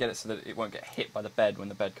 I'm trying to get it so that it won't get hit by the bed when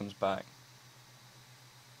the bed comes back.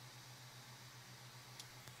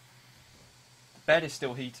 The bed is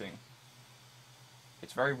still heating.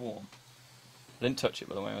 It's very warm. I didn't touch it,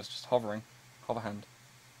 by the way, I was just hovering. Hover hand.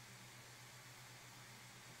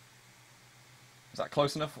 Is that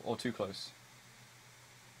close enough or too close?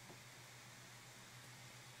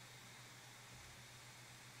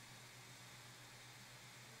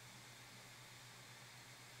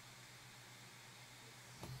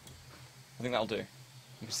 I think that'll do. You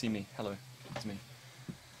can see me. Hello. It's me.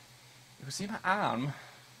 You can see my arm.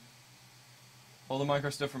 All the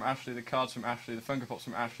micro stuff from Ashley, the cards from Ashley, the Funko Pops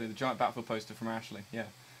from Ashley, the giant Battlefield poster from Ashley. Yeah.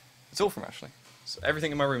 It's all from Ashley. So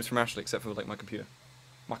everything in my room is from Ashley except for like my computer.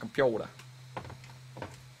 My computer.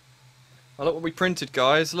 Oh, look what we printed,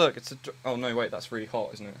 guys. Look, it's a... Oh, no, wait, that's really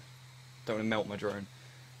hot, isn't it? Don't want to melt my drone.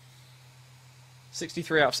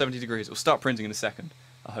 63 out of 70 degrees. It'll start printing in a second,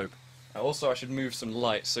 I hope. Also, I should move some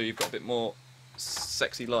light so you've got a bit more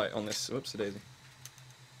sexy light on this. Whoops, daisy.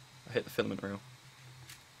 I hit the filament reel.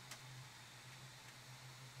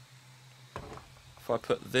 If I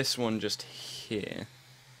put this one just here,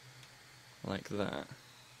 like that.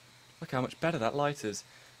 Look how much better that light is.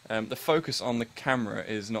 The focus on the camera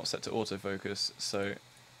is not set to autofocus, so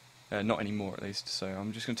not anymore at least. So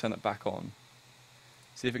I'm just going to turn that back on.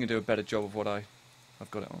 See if I can do a better job of what I've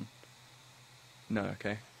got it on. No,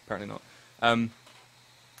 okay, apparently not.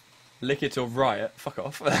 Lick it or riot. Fuck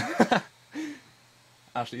off.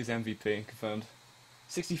 Ashley is MVP, confirmed.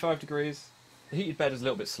 65 degrees. The heated bed is a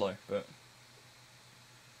little bit slow, but...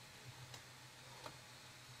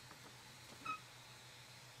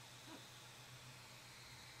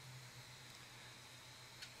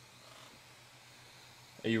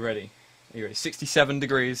 Are you ready? Are you ready? 67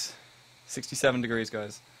 degrees. 67 degrees,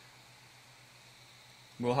 guys.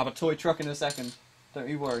 We'll have a toy truck in a second. Don't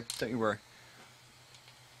you worry. Don't you worry.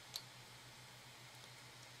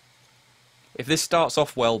 If this starts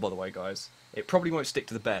off well, by the way, guys, it probably won't stick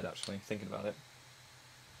to the bed, actually, thinking about it.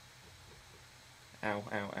 Ow,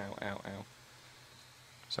 ow, ow, ow, ow.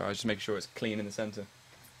 Sorry, I was just making sure it's clean in the centre.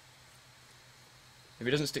 If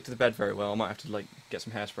it doesn't stick to the bed very well, I might have to like get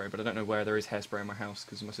some hairspray, but I don't know where there is hairspray in my house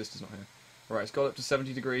because my sister's not here. Alright, it's got up to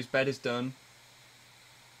 70 degrees, bed is done.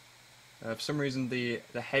 For some reason the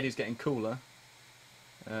head is getting cooler.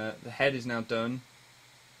 The head is now done.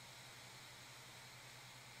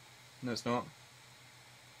 No, it's not.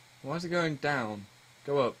 Why is it going down?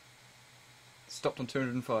 Go up. It stopped on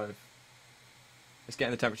 205. It's getting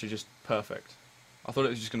the temperature just perfect. I thought it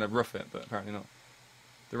was just going to rough it, but apparently not.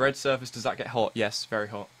 The red surface, does that get hot? Yes, very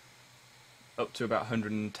hot. Up to about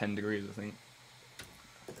 110 degrees, I think.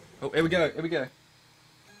 Oh, here we go, here we go.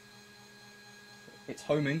 It's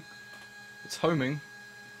homing. It's homing.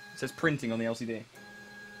 It says printing on the LCD.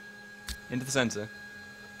 Into the centre.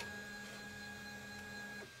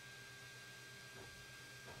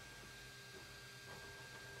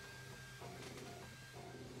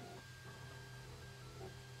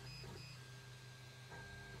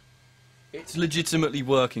 It's legitimately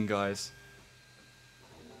working, guys.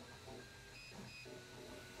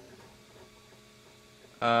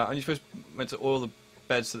 Are you meant to oil the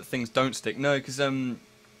bed so that things don't stick? No, because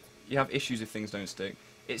you have issues if things don't stick.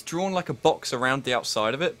 It's drawn like a box around the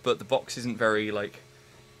outside of it, but the box isn't very like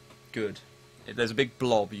good. There's a big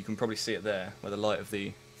blob. You can probably see it there, where the light of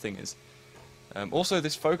the thing is. Also,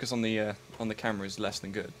 this focus on the camera is less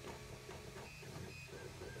than good.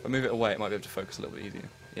 If I move it away, it might be able to focus a little bit easier.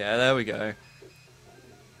 Yeah, there we go.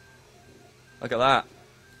 Look at that.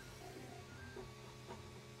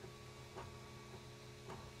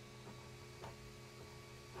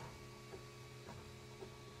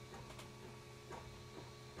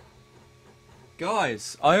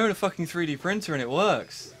 Guys, I own a fucking 3D printer and it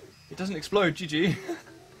works. It doesn't explode, GG.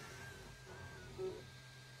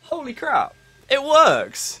 Holy crap. It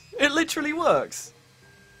works. It literally works.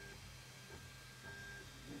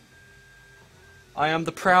 I am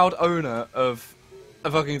the proud owner of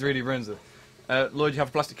a fucking 3D printer. Lloyd, you have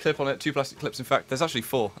a plastic clip on it. 2 plastic clips, in fact. There's actually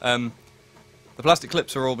 4. The plastic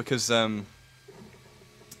clips are all because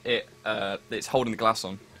it's holding the glass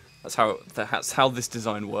on. That's how this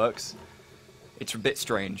design works. It's a bit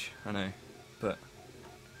strange, I know, but...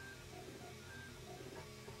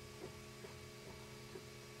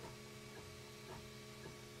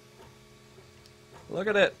 Look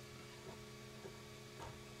at it!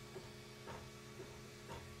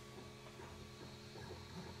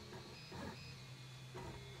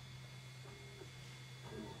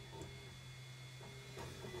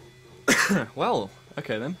 Well,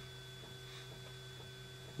 okay then.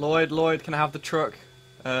 Lloyd, can I have the truck?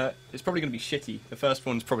 It's probably going to be shitty. The first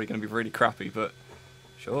one's probably going to be really crappy, but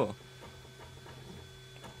sure.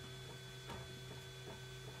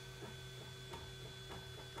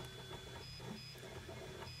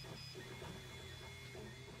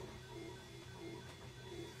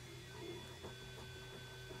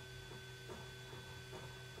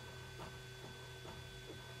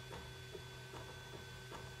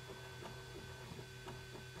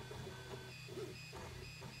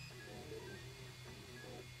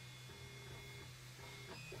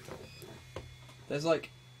 There's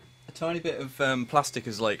like a tiny bit of plastic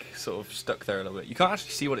is like sort of stuck there a little bit. You can't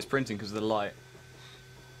actually see what it's printing because of the light.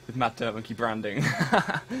 With Mad Dirt Monkey branding.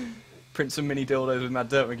 Print some mini dildos with Mad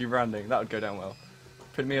Dirt Monkey branding. That would go down well.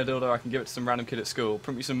 Print me a dildo, I can give it to some random kid at school.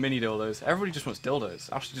 Print me some mini dildos. Everybody just wants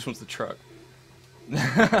dildos. Ashley just wants the truck.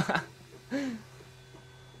 Yeah,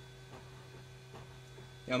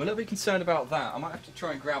 I'm a little bit concerned about that. I might have to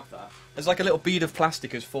try and grab that. There's like a little bead of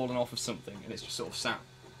plastic has fallen off of something and it's just sort of sat.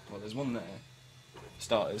 Well, there's one there.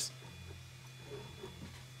 Starters.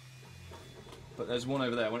 But there's one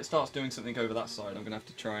over there. When it starts doing something over that side, I'm gonna have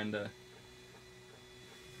to try and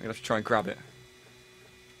grab it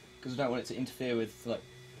because I don't want it to interfere with like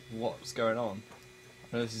what's going on.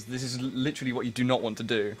 I know this is literally what you do not want to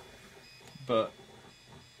do, but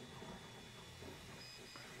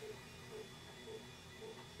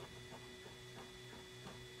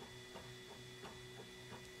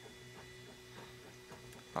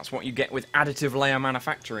that's what you get with additive layer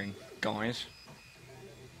manufacturing, guys.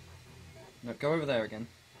 No, go over there again,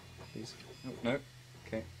 please. Oh, no,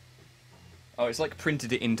 okay. Oh, it's like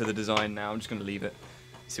printed it into the design now. I'm just going to leave it.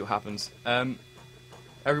 See what happens.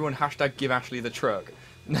 Everyone hashtag give Ashley the truck.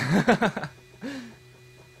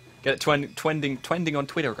 Get it twending on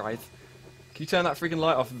Twitter, guys. Can you turn that freaking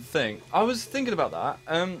light off of the thing? I was thinking about that.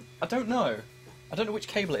 I don't know. I don't know which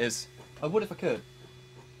cable it is. I would if I could.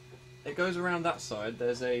 It goes around that side.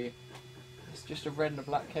 It's just a red and a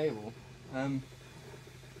black cable.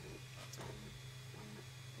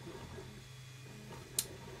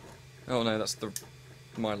 Oh no, that's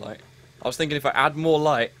my light. I was thinking if I add more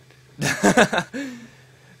light,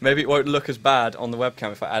 maybe it won't look as bad on the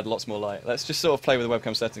webcam if I add lots more light. Let's just sort of play with the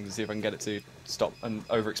webcam settings and see if I can get it to stop and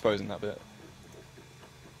overexposing that bit.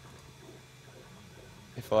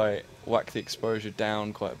 If I whack the exposure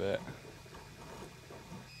down quite a bit.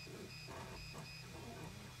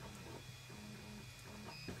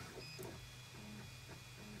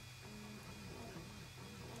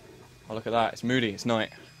 Oh, look at that, it's moody, it's night.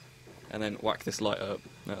 And then whack this light up.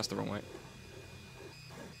 No, that's the wrong way.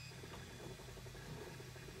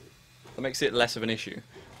 That makes it less of an issue.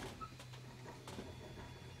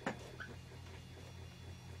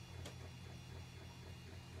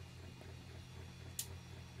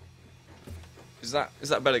 Is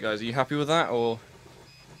that better, guys? Are you happy with that, or?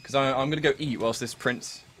 Because I'm gonna go eat whilst this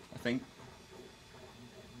prints. I think.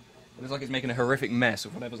 It looks like it's making a horrific mess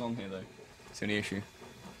of whatever's on here, though. It's the only issue.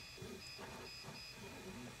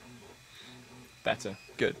 Better.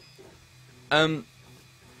 Good. Yeah,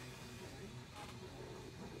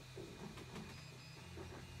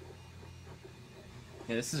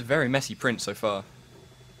 this is a very messy print so far.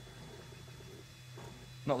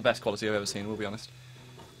 Not the best quality I've ever seen, we'll be honest.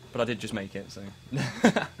 But I did just make it, so...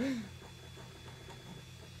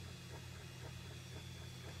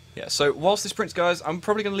 Yeah, so whilst this prints, guys, I'm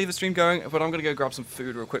probably going to leave the stream going, but I'm going to go grab some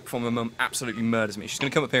food real quick before my mum absolutely murders me. She's going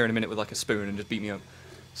to come up here in a minute with like a spoon and just beat me up.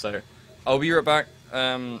 So, I'll be right back,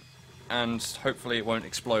 and hopefully it won't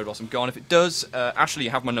explode whilst I'm gone. If it does, Ashley,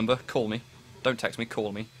 you have my number, call me. Don't text me,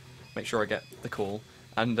 call me. Make sure I get the call.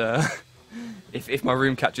 And if my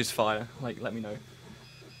room catches fire, like, let me know.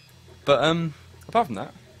 But apart from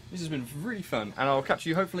that, this has been really fun, and I'll catch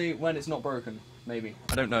you hopefully when it's not broken. Maybe.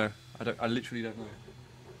 I don't know. I literally don't know.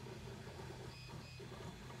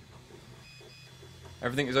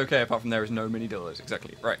 Everything is okay apart from there is no mini dildos.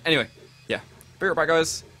 Exactly. Right. Anyway, yeah. Be right back,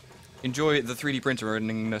 guys. Enjoy the 3D printer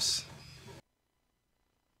runningness.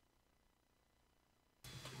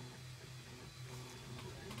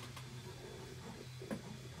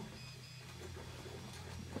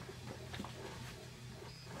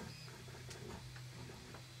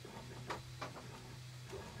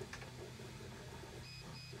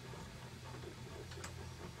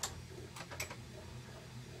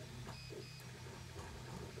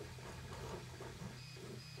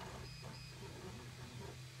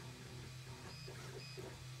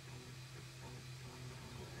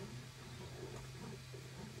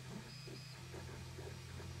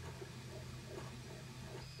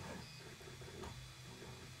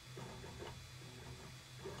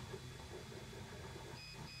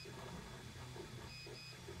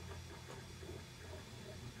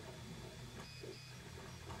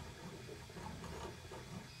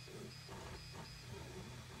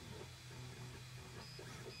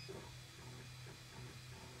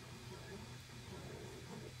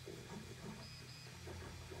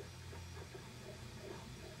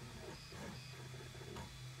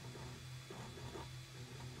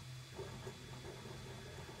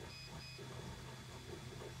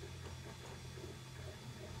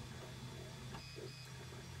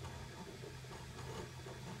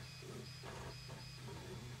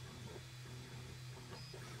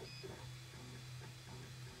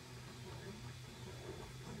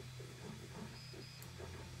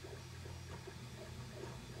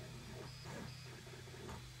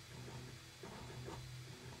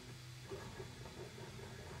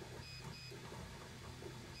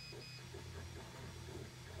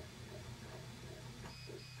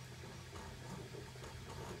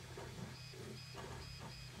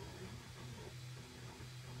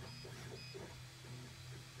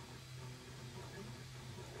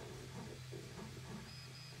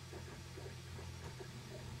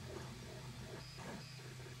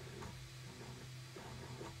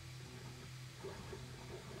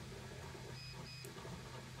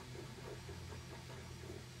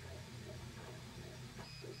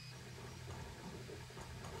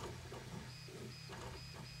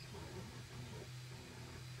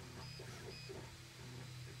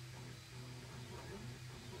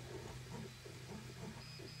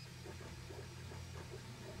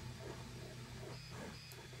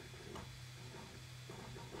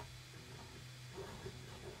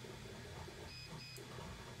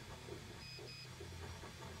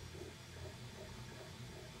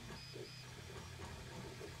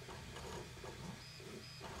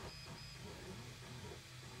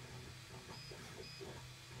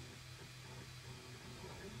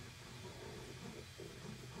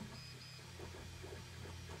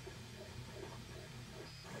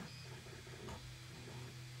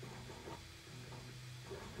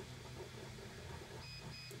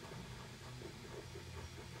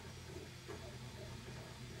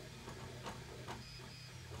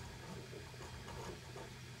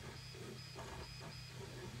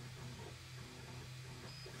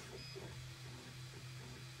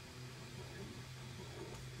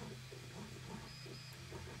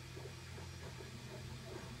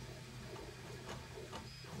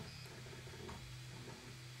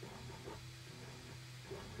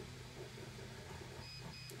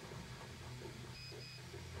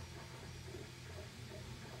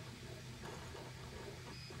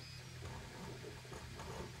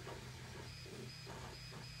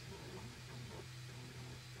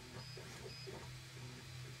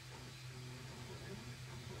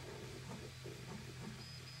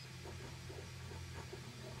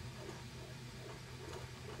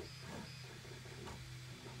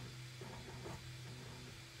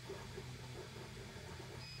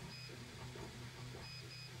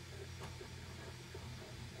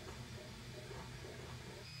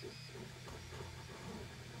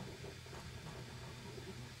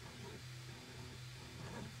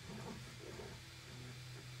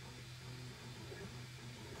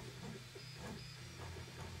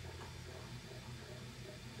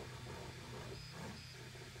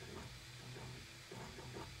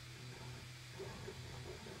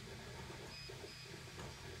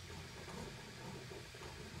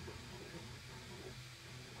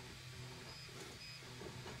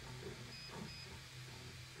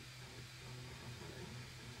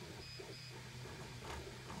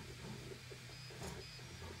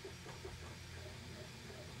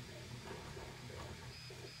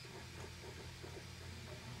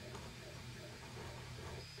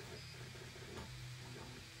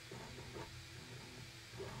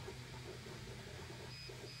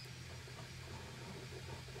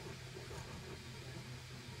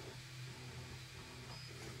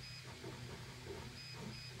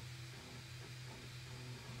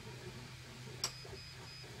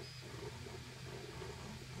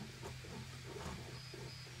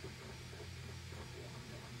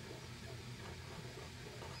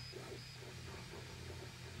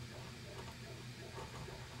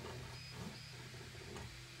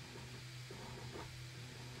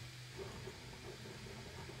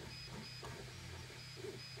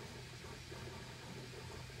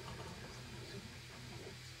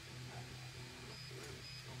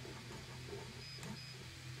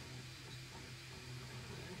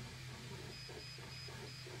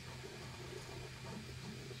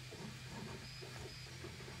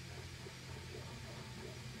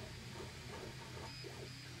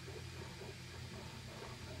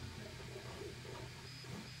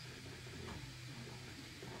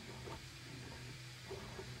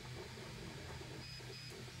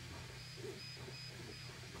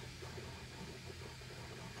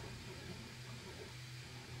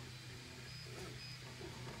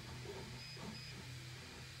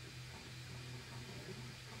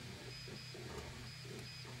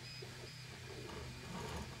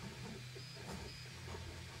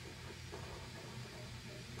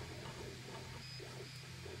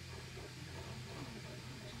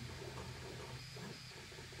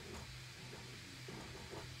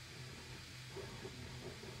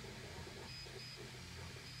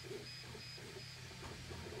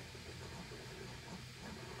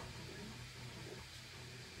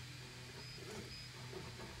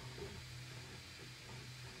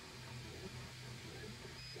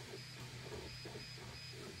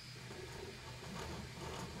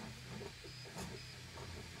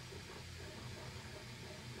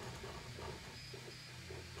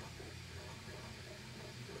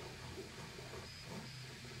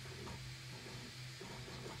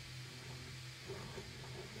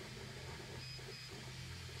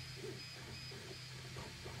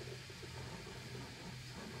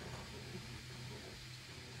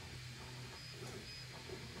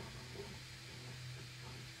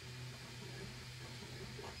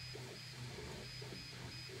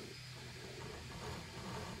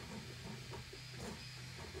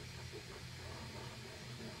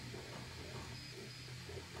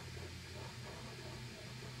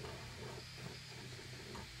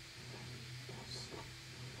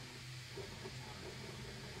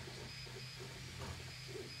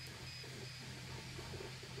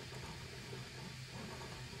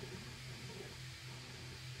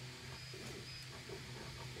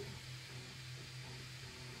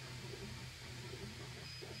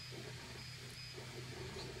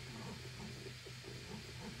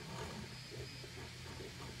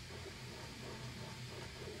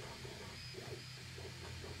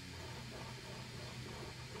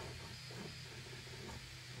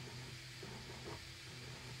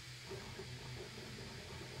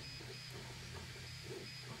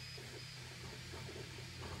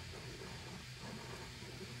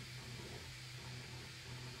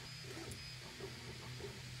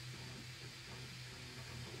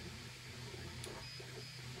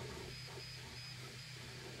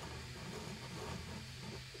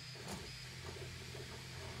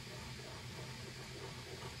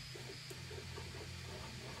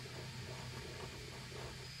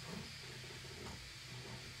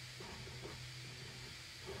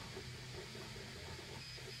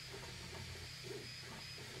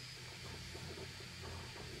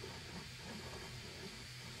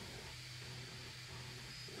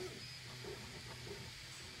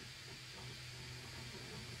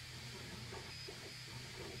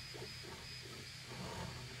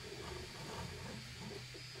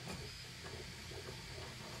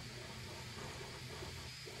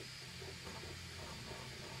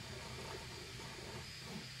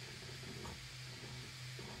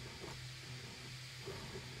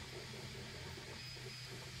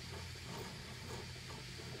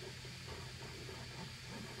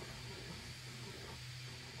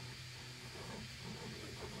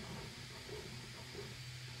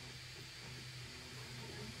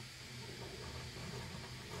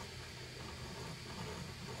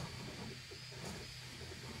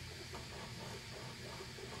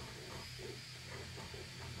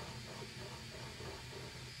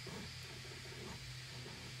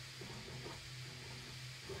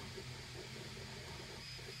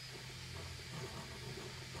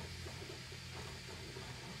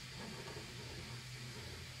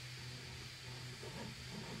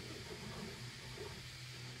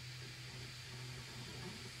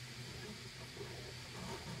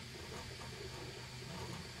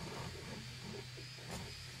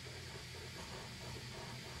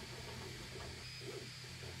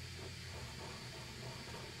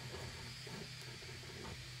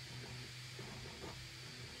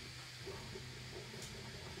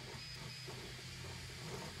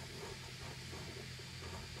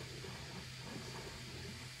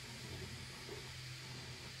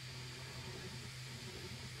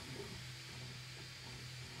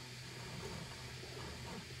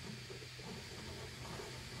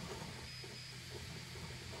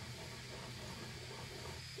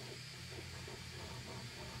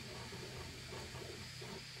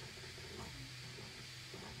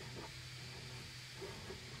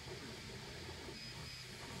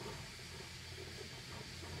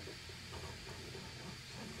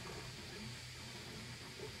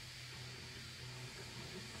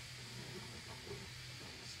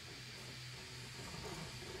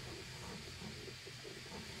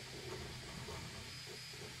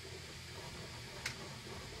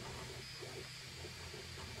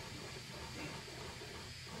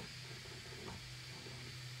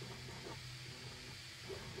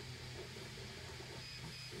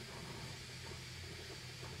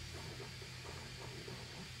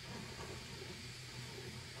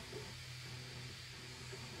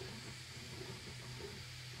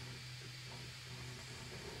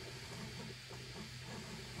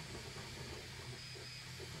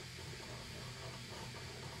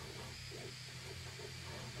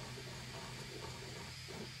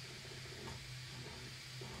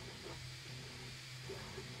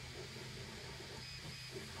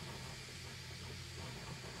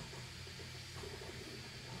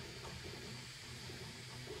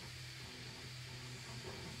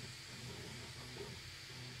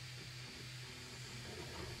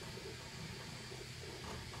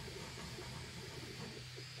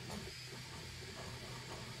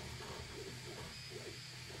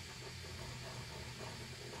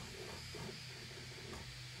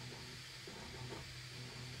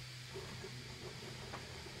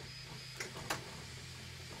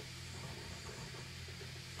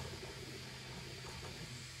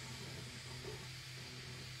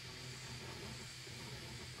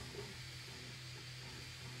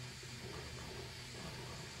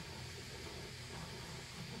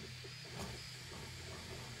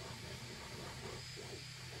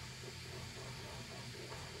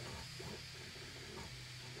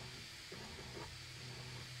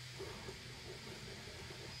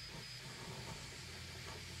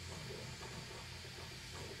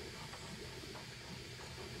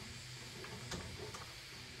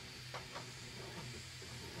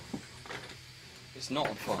 It's not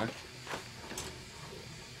on fire.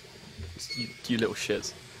 You little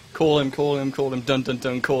shits. Call him, dun dun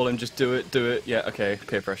dun, call him, just do it. Yeah, okay,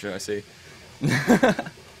 peer pressure, I see.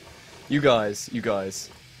 You guys.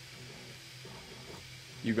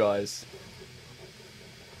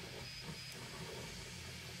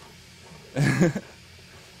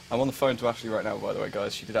 I'm on the phone to Ashley right now, by the way,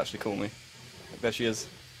 guys. She did actually call me. There she is.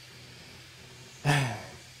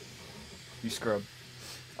 You scrub.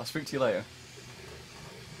 I'll speak to you later.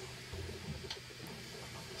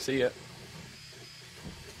 See ya.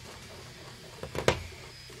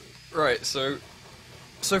 Right, so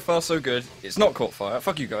far so good. It's not caught fire.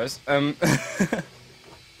 Fuck you guys.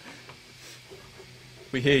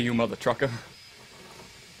 We hear you, mother trucker.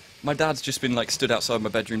 My dad's just been, like, stood outside my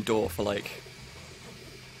bedroom door for, like,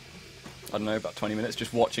 I don't know, about 20 minutes,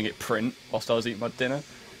 just watching it print whilst I was eating my dinner.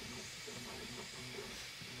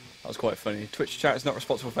 That was quite funny. Twitch chat is not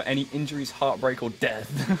responsible for any injuries, heartbreak, or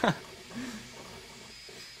death.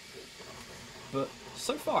 But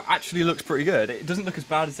so far, it actually looks pretty good. It doesn't look as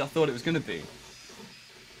bad as I thought it was going to be.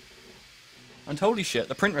 And holy shit,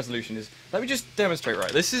 the print resolution is... Let me just demonstrate,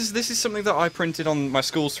 right. This is something that I printed on my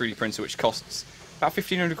school's 3D printer, which costs about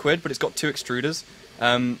 1,500 quid, but it's got 2 extruders.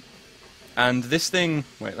 And this thing...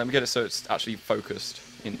 Wait, let me get it so it's actually focused.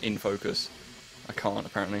 In focus. I can't,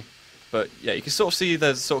 apparently. But, yeah, you can sort of see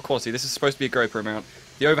the sort of quality. This is supposed to be a GoPro mount.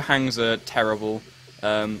 The overhangs are terrible.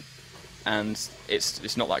 And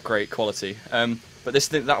it's not that great quality. But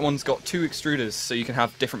that one's got 2 extruders, so you can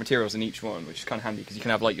have different materials in each one, which is kind of handy, because you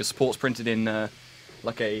can have, like, your supports printed in,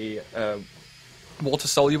 like a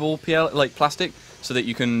water-soluble PL, like, plastic, so that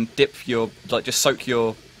you can dip your, like, just soak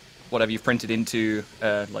your whatever you've printed into,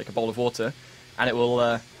 like, a bowl of water, and it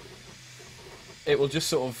will just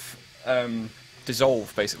sort of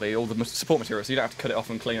dissolve, basically, all the support material, so you don't have to cut it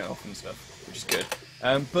off and clean it off and stuff, which is good.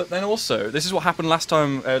 But then also, this is what happened last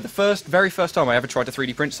time, the very first time I ever tried to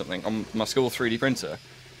 3D print something on my school 3D printer.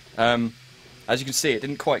 As you can see, it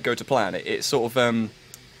didn't quite go to plan. It sort of,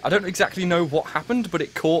 I don't exactly know what happened, but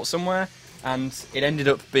it caught somewhere, and it ended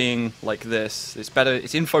up being like this.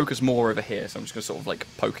 It's in focus more over here, so I'm just going to sort of like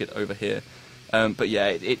poke it over here. But yeah,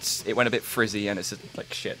 it went a bit frizzy, and it's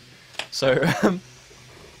like shit. So,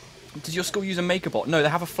 did your school use a MakerBot? No, they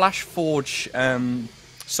have a FlashForge,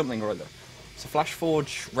 something or other. It's a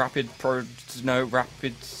FlashForge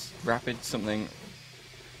Rapid something.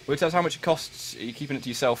 Will you tell us how much it costs? Are you keeping it to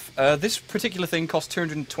yourself? This particular thing cost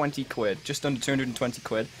 220 quid, just under 220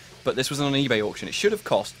 quid, but this was on an eBay auction. It should have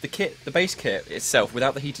cost, the base kit itself,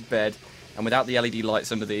 without the heated bed, and without the LED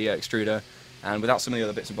lights under the extruder, and without some of the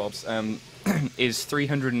other bits and bobs, is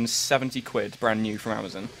 370 quid, brand new from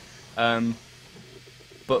Amazon.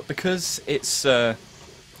 But because it's, I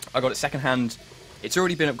got it second-hand, it's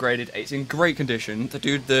already been upgraded, it's in great condition. The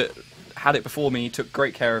dude that had it before me took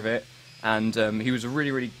great care of it, and he was a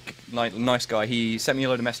really, really nice guy. He sent me a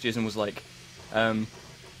load of messages and was like,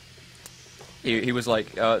 he was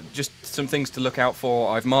like, just some things to look out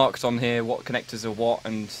for. I've marked on here what connectors are what,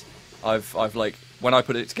 and I've like, when I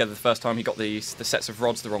put it together the first time, he got the sets of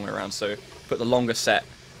rods the wrong way around, so put the longer set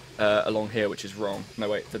along here, which is wrong.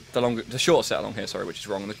 No, wait, the shorter set along here, sorry, which is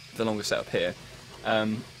wrong, and the longer set up here.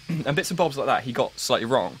 And bits and bobs like that he got slightly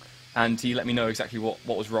wrong, and he let me know exactly what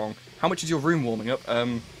was wrong. How much is your room warming up?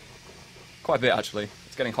 Quite a bit, actually.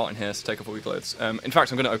 It's getting hot in here, so take off all your clothes. In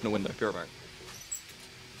fact, I'm going to open a window. Be right back.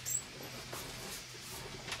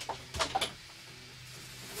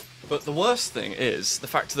 But the worst thing is the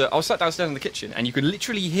fact that I was sat downstairs in the kitchen, and you could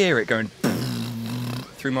literally hear it going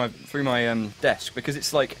through my desk, because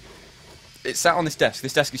it's like, it's sat on this desk.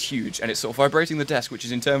 This desk is huge, and it's sort of vibrating the desk, which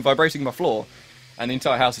is in turn vibrating my floor. And the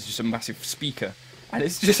entire house is just a massive speaker, and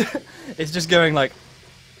it's just going like.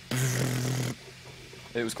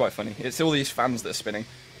 It was quite funny. It's all these fans that are spinning.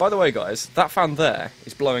 By the way, guys, that fan there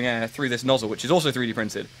is blowing air through this nozzle, which is also 3D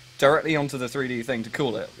printed, directly onto the 3D thing to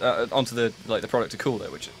cool it, onto the product to cool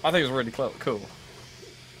it, which I think is really cool.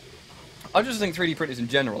 I just think 3D printers in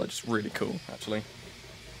general are just really cool, actually.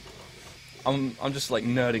 I'm just like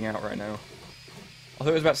nerding out right now. I thought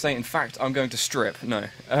I was about to say, in fact, I'm going to strip. No.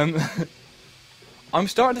 I'm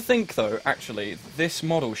starting to think, though, actually, this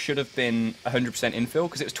model should have been 100% infill,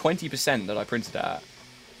 because it was 20% that I printed at.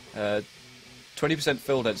 20%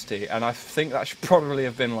 fill density, and I think that should probably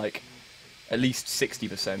have been, like, at least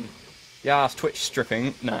 60%. Yeah, it's Twitch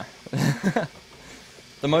stripping. Nah. The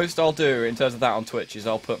most I'll do in terms of that on Twitch is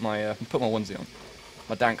I'll put my onesie on.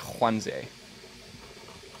 My dank onesie.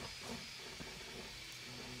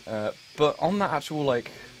 But on that actual,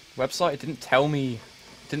 like, website, it didn't tell me...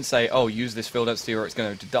 didn't say, oh, use this fill density or it's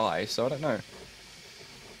going to die, so I don't know.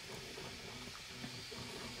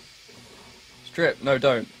 Strip. No,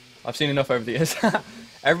 don't. I've seen enough over the years.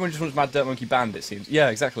 Everyone just wants Mad Dirt Monkey banned, it seems. Yeah,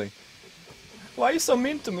 exactly. Why are you so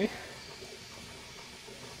mean to me?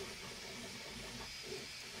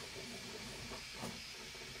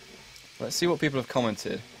 Let's see what people have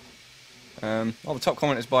commented. Oh, the top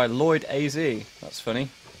comment is by Lloyd AZ. That's funny.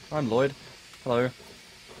 I'm Lloyd. Hello.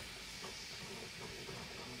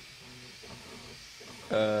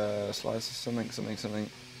 Slice something.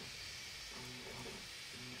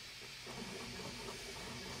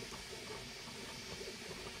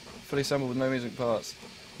 Fully assembled with no music parts.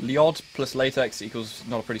 Liod plus latex equals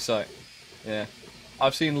not a pretty sight. Yeah.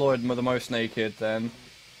 I've seen Lloyd the most naked, then.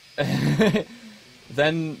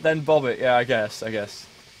 then Bobbit, yeah, I guess.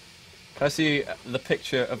 Can I see the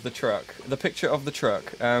picture of the truck? The picture of the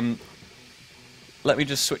truck. Let me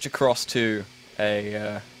just switch across to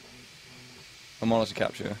a monitor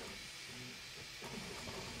capture.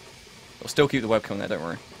 I'll still keep the webcam there, don't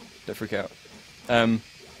worry. Don't freak out.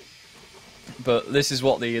 But this is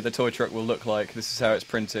what the toy truck will look like. This is how it's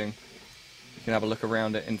printing. You can have a look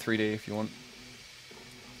around it in 3D if you want.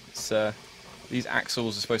 It's, these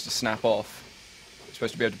axles are supposed to snap off. You're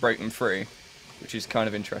supposed to be able to break them free, which is kind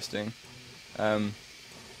of interesting. But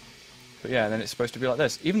yeah, and then it's supposed to be like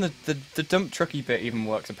this. Even the dump trucky bit even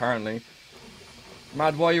works, apparently.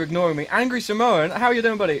 Mad, why are you ignoring me? Angry Samoan, how are you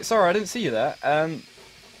doing, buddy? Sorry, I didn't see you there.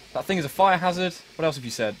 That thing is a fire hazard. What else have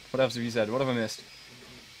you said? What have I missed?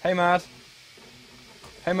 Hey, Mad.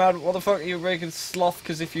 Hey, Mad, what the fuck are you making sloth?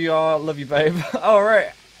 Because if you are, love you, babe. Oh,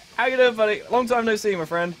 right. How you doing, buddy? Long time no see, my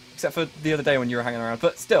friend. Except for the other day when you were hanging around.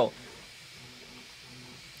 But still.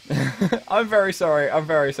 I'm very sorry. I'm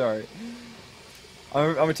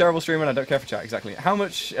a terrible streamer and I don't care for chat, exactly. How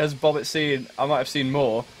much has Bobbit seen? I might have seen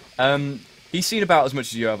more. He's seen about as much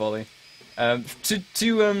as you have, Ollie. To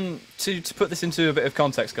put this into a bit of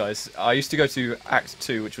context, guys, I used to go to Act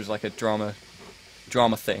 2, which was like a drama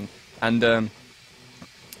thing, and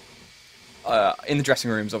in the dressing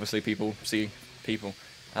rooms, obviously, people see people,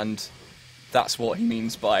 and that's what he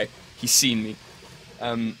means by he's seen me.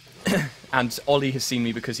 And Ollie has seen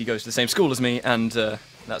me because he goes to the same school as me, and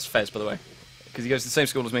that's Fez, by the way, because he goes to the same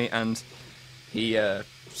school as me, and he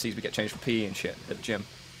sees me get changed for PE and shit at the gym.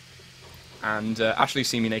 And Ashley's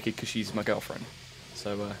seen me naked because she's my girlfriend.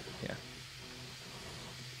 So, yeah.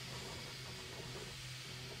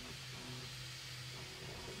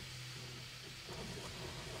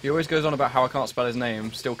 He always goes on about how I can't spell his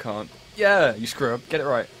name. Still can't. Yeah, you scrub. Get it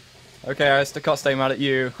right. Okay, I still can't stay mad at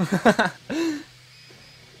you.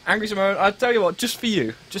 Angry Simone, I'll tell you what, just for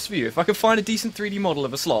you, if I can find a decent 3D model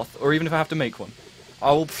of a sloth, or even if I have to make one,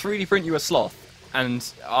 I will 3D print you a sloth, and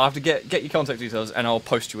I'll have to get your contact details, and I'll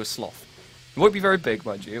post you a sloth. It won't be very big,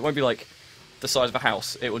 mind you. It won't be like the size of a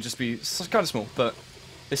house. It will just be kind of small, but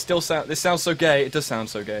this sounds so gay. It does sound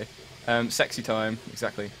so gay. Sexy time,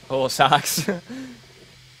 exactly. Or sax.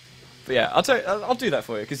 But yeah, I'll do that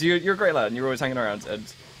for you because you're a great lad and you're always hanging around,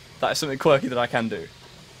 and that is something quirky that I can do.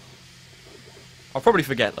 I'll probably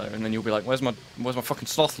forget though, and then you'll be like, "Where's my fucking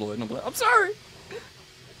sloth, Lloyd?" And I'll be like, "I'm sorry."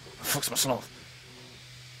 The fuck's my sloth?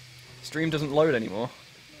 Stream doesn't load anymore.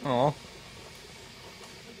 Aw.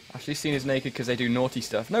 Ashley's seen is naked because they do naughty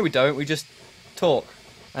stuff. No, we don't. We just talk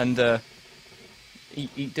and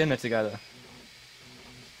eat dinner together.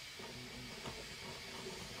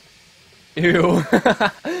 Ew.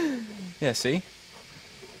 Yeah, see?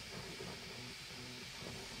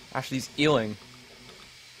 Ashley's ealing.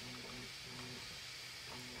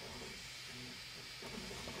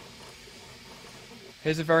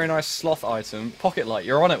 Here's a very nice sloth item. Pocket light.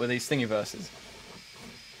 You're on it with these thingiverses.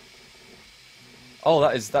 Oh,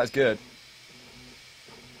 that is good.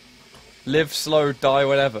 Live slow, die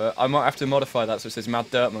whatever. I might have to modify that so it says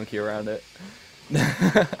Mad Dirt Monkey around it.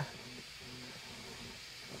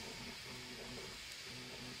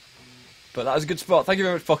 But that was a good spot. Thank you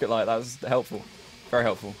very much, Pocket Light. That was helpful. Very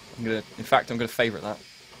helpful. In fact, I'm gonna favourite that.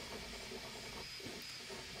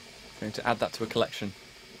 I'm going to add that to a collection.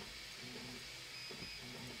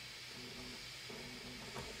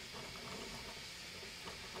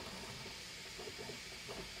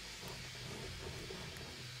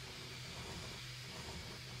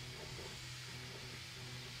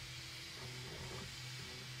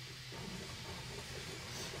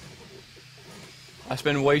 I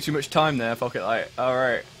spend way too much time there, Pocket Light.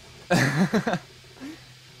 Alright.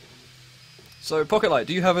 So, Pocket Light,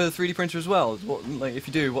 do you have a 3D printer as well? What, like, if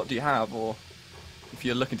you do, what do you have? Or if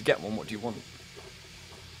you're looking to get one, what do you want?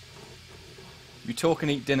 You talk and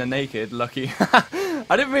eat dinner naked, lucky. I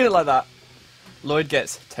didn't mean it like that. Lloyd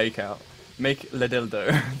gets takeout. Make le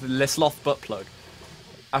dildo. Le sloth butt plug.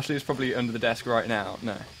 Ashley is probably under the desk right now.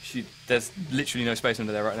 No, there's literally no space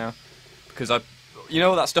under there right now. because you know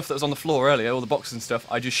all that stuff that was on the floor earlier, all the boxes and stuff,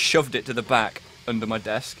 I just shoved it to the back under my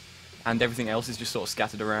desk, and everything else is just sort of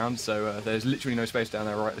scattered around, so there's literally no space down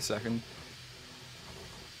there right this second.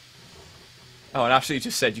 Oh, and Ashley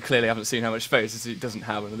just said you clearly haven't seen how much space it doesn't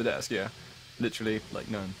have under the desk, yeah. Literally, like,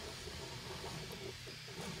 none.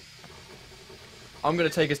 I'm going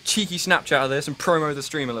to take a cheeky Snapchat of this and promo the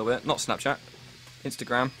stream a little bit. Not Snapchat.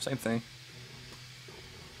 Instagram, same thing.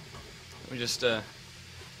 Let me just,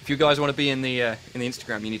 if you guys want to be in the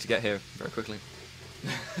Instagram, you need to get here very quickly.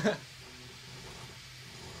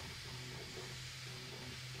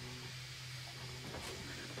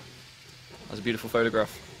 That's a beautiful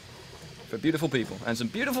photograph. For beautiful people. And some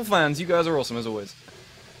beautiful fans. You guys are awesome, as always.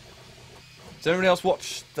 Does anybody else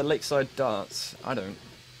watch the Lakeside Darts? I don't.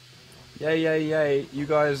 Yay, yay, yay. You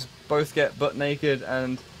guys both get butt naked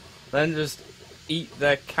and then just eat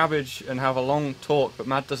their cabbage and have a long talk, but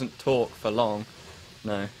Matt doesn't talk for long.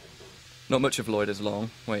 No. Not much of Lloyd is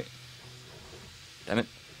long. Wait. Damn it.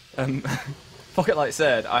 Pocketlight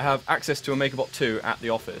said, I have access to a MakerBot 2 at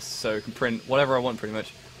the office, so I can print whatever I want pretty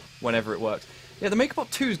much, whenever it works. Yeah, the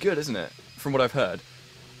MakerBot 2 is good, isn't it? From what I've heard.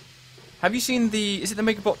 Have you seen is it the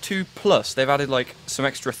MakerBot 2 Plus? They've added, like, some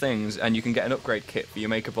extra things, and you can get an upgrade kit for your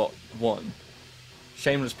MakerBot 1.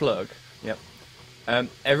 Shameless plug. Yep.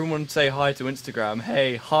 Everyone say hi to Instagram.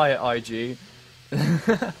 Hey, hi at IG.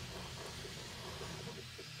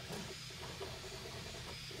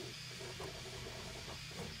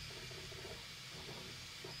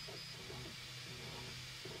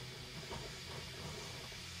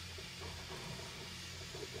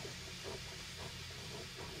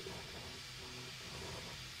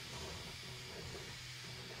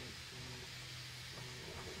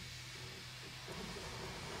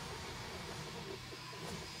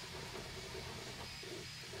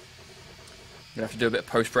 Gonna have to do a bit of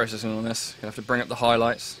post-processing on this. Gonna have to bring up the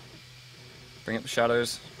highlights, bring up the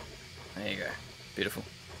shadows. There you go. Beautiful.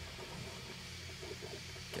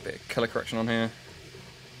 Get a bit of colour correction on here.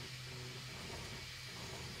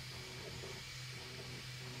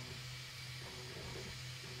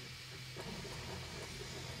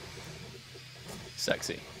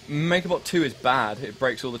 Sexy. MakerBot 2 is bad. It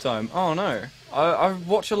breaks all the time. Oh no. I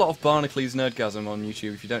watch a lot of Barnacle Nerdgasm on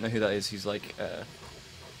YouTube. If you don't know who that is, he's like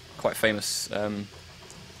quite famous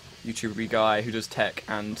YouTuber guy who does tech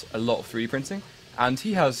and a lot of 3D printing, and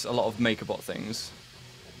he has a lot of MakerBot things,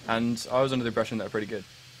 and I was under the impression that they're pretty good.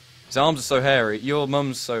 His arms are so hairy. Your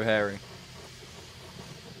mum's so hairy.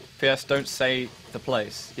 P.S. Don't say the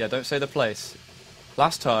place. Yeah, don't say the place.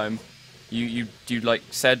 Last time, you like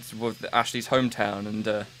said with Ashley's hometown,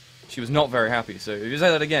 and she was not very happy. So if you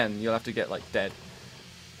say that again, you'll have to get like dead.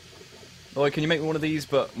 Lloyd, can you make me one of these,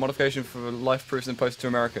 but modification for life proofs and post to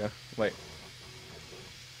America? Wait.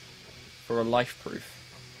 For a life proof.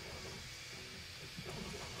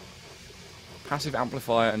 Passive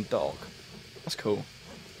amplifier and dock. That's cool.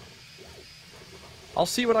 I'll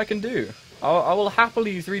see what I can do. I will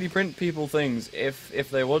happily 3D print people things if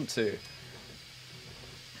they want to.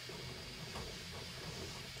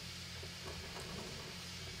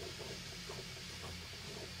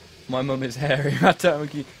 My mum is hairy.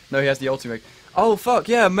 No, he has the Ultimaker. Oh, fuck,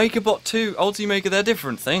 yeah, MakerBot 2, Ultimaker, they're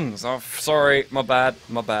different things. Oh, sorry, my bad,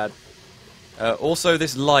 my bad. Also,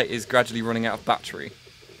 this light is gradually running out of battery.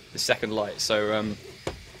 The second light, so I'm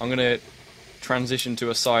going to transition to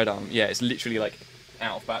a sidearm. Yeah, it's literally, like,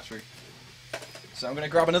 out of battery. So I'm going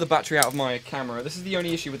to grab another battery out of my camera. This is the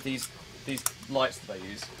only issue with these lights that I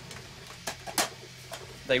use.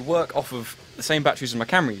 They work off of the same batteries as my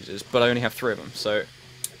camera uses, but I only have 3 of them, so...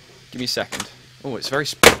 Give me a second. Oh, it's very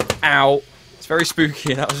ow! It's very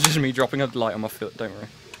spooky. That was just me dropping a light on my foot. Don't worry.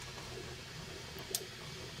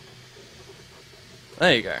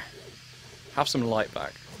 There you go. Have some light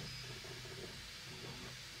back.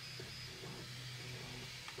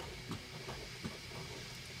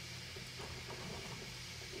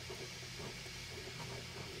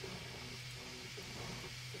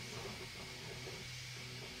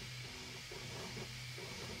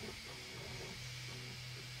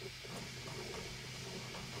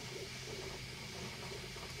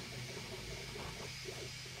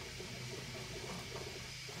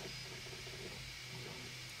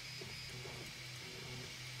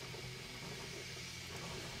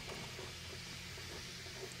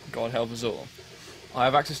 God help us all. I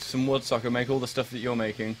have access to some wood so I can make all the stuff that you're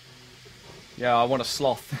making. Yeah, I want a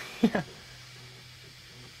sloth.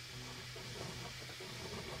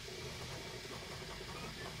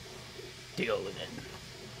 Deal with it.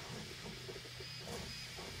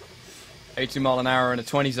 80 mile an hour in a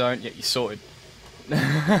 20 zone, yeah, you sorted.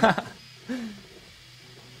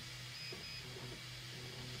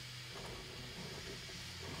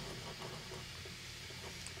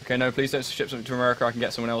 Okay, no, please don't ship something to America. I can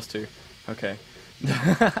get someone else to. Okay.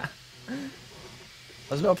 That's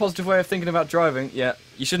not a positive way of thinking about driving. Yeah,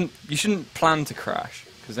 you shouldn't plan to crash,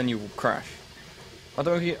 because then you will crash. I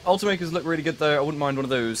don't know. Ultimakers look really good though. I wouldn't mind one of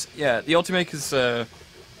those. Yeah, the Ultimakers,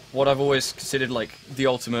 what I've always considered like the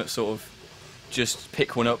ultimate sort of just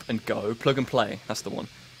pick one up and go, plug and play. That's the one.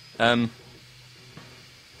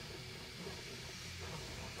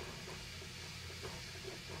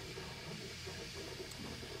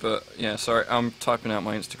 But yeah, sorry, I'm typing out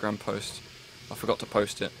my Instagram post. I forgot to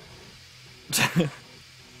post it.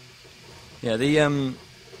 Yeah, the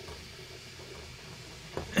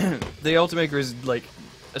the Ultimaker is, like,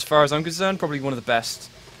 as far as I'm concerned, probably one of the best,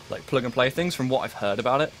 like, plug and play things from what I've heard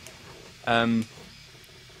about it.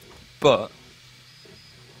 But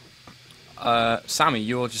Sammy,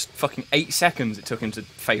 you're just fucking 8 seconds it took him to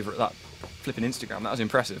favourite that flipping Instagram. That was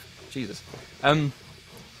impressive. Jesus.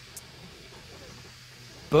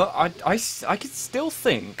 But I could still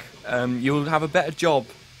think you'll have a better job,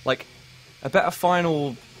 like, a better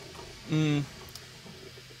final...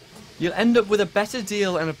 You'll end up with a better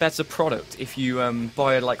deal and a better product if you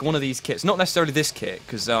buy like one of these kits. Not necessarily this kit,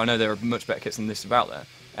 because I know there are much better kits than this out there.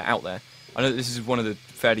 I know that this is one of the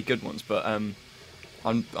fairly good ones, but I'm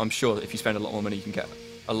sure that if you spend a lot more money, you can get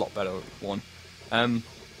a lot better one.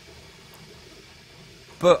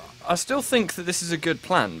 But I still think that this is a good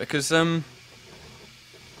plan because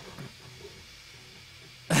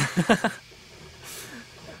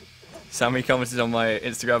Sammy commented on my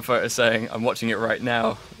Instagram photo saying, "I'm watching it right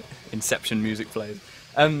now." Inception music plays.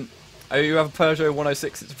 Oh, you have a Peugeot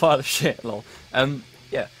 106, it's a pile of shit, lol.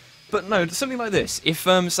 Yeah. But no, something like this. If,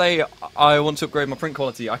 say, I want to upgrade my print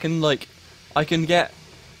quality, I can get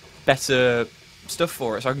better stuff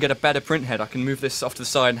for it. So I can get a better print head. I can move this off to the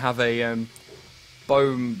side and have a,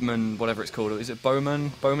 Bowman, whatever it's called. Is it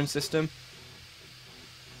Bowman? Bowman system?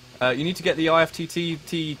 You need to get the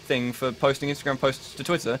IFTTT thing for posting Instagram posts to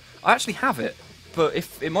Twitter. I actually have it, but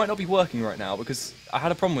it might not be working right now because I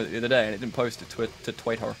had a problem with it the other day and it didn't post to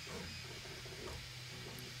Twitter.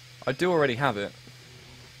 I do already have it.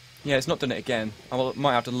 Yeah, it's not done it again. I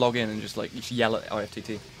might have to log in and just yell at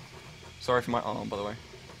IFTT. Sorry for my arm, by the way.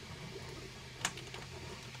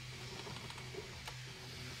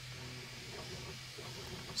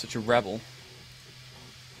 Such a rebel.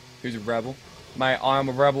 Who's a rebel? Mate, I am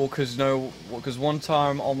a rebel because one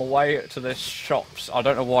time on the way to this shops, I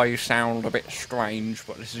don't know why you sound a bit strange,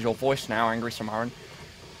 but this is your voice now, Angry Samaritan.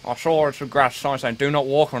 I saw some grass sign saying, "Do not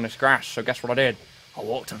walk on this grass," so guess what I did? I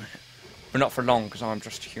walked on it. But not for long, because I'm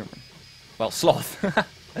just human. Well, sloth.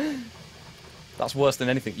 That's worse than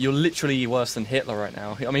anything. You're literally worse than Hitler right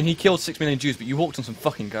now. I mean, he killed 6 million Jews, but you walked on some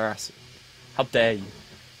fucking grass. How dare you?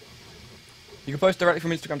 You can post directly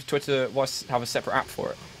from Instagram to Twitter, why have a separate app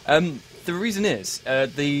for it? The reason is,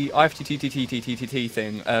 the IFTTTTTTT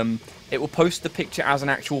thing, it will post the picture as an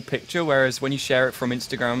actual picture, whereas when you share it from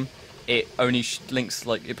Instagram, it only links,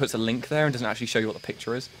 it puts a link there and doesn't actually show you what the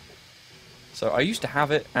picture is. So I used to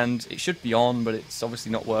have it, and it should be on, but it's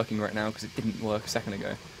obviously not working right now because it didn't work a second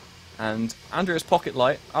ago. And Andrea's Pocket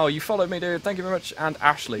Light, oh, you followed me, dude, thank you very much, and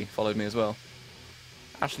Ashley followed me as well.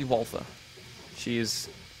 Ashley Walther. She is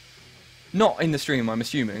not in the stream, I'm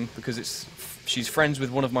assuming, because she's friends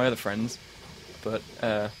with one of my other friends. But,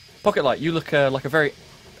 Pocket Light, you look like a very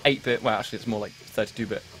 8-bit, well, actually it's more like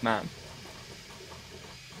 32-bit man.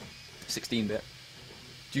 16-bit.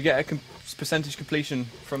 Do you get a percentage completion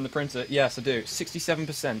from the printer? Yes, I do.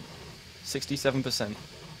 67%. 67%.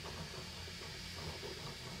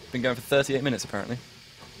 Been going for 38 minutes, apparently.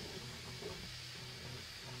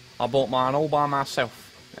 I bought mine all by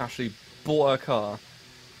myself. Actually bought her car.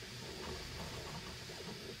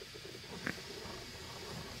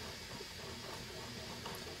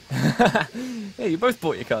 Yeah, you both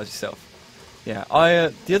bought your cars yourself. Yeah,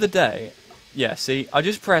 the other day, yeah, see, I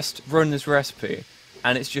just pressed run this recipe,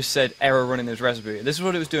 and it's just said error running this recipe. This is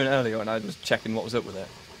what it was doing earlier, and I was checking what was up with it.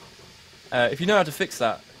 If you know how to fix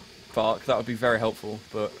that, Bark, that would be very helpful,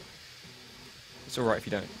 but it's alright if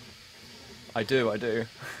you don't. I do.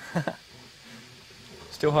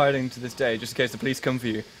 Still hiding to this day, just in case the police come for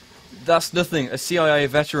you. That's nothing. A CIA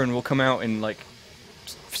veteran will come out in,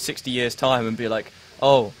 60 years' time and be like,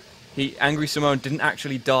 oh, Angry Simone didn't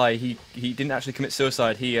actually die, he didn't actually commit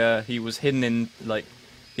suicide, he was hidden in,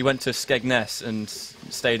 he went to Skegness and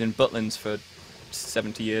stayed in Butlins for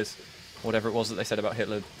 70 years. Whatever it was that they said about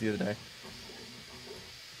Hitler the other day.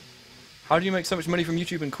 How do you make so much money from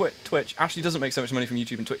YouTube and quit Twitch? Ashley doesn't make so much money from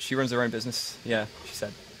YouTube and Twitch. She runs her own business. Yeah, she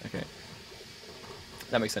said. Okay.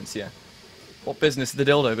 That makes sense, yeah. What business? The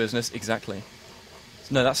dildo business? Exactly.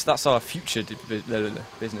 No, that's our future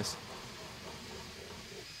business.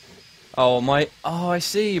 Oh, I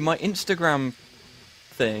see. My Instagram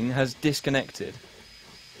thing has disconnected.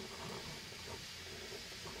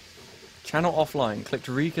 Channel offline. Click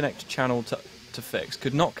to reconnect channel to fix.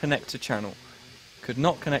 Could not connect to channel. Could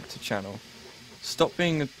not connect to channel. Stop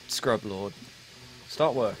being a scrub lord.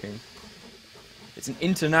 Start working. It's an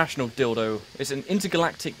international dildo. It's an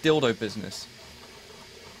intergalactic dildo business.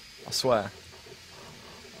 I swear.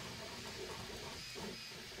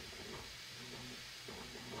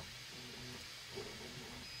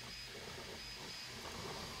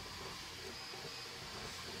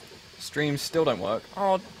 Streams still don't work.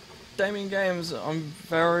 Oh, Damien Games, I'm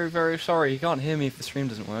very, very sorry. He can't hear me if the stream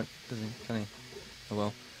doesn't work, does he? Can he? Oh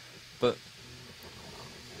well. But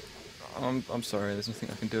I'm sorry. There's nothing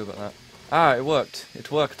I can do about that. Ah, it worked.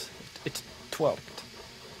 It worked. It worked.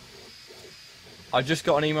 I just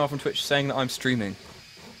got an email from Twitch saying that I'm streaming.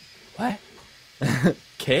 What?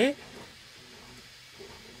 Okay.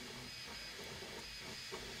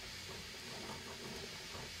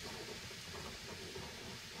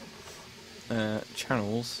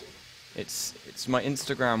 Channels. It's my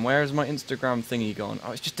Instagram. Where is my Instagram thingy gone?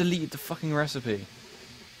 Oh, it's just deleted the fucking recipe.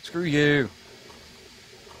 Screw you.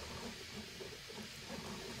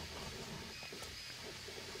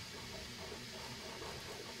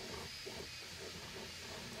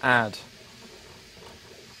 Add.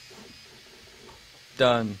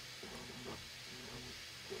 Done.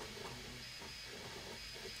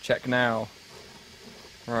 Check now.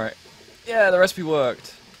 Right. Yeah, the recipe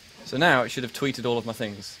worked. So now it should have tweeted all of my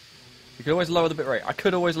things. You could always lower the bitrate. I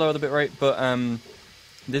could always lower the bitrate, but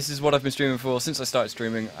this is what I've been streaming for since I started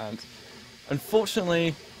streaming, and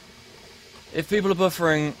unfortunately, if people are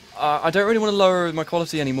buffering, I don't really want to lower my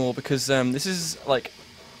quality anymore, because this is like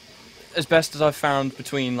as best as I've found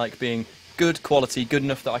between like being good quality, good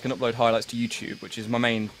enough that I can upload highlights to YouTube, which is my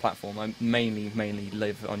main platform. I mainly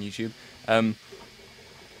live on YouTube,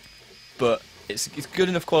 but it's good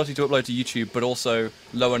enough quality to upload to YouTube, but also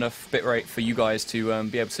low enough bitrate for you guys to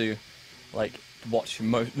be able to like watch,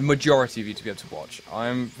 the majority of you to be able to watch.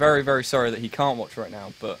 I'm very, very sorry that he can't watch right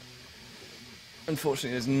now, but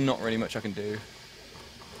unfortunately there's not really much I can do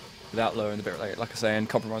without lowering the bitrate, like I say, and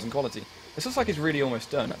compromising quality. This looks like it's really almost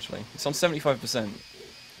done, actually. It's on 75%.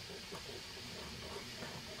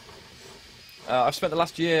 I've spent the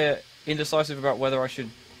last year indecisive about whether I should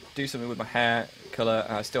do something with my hair colour,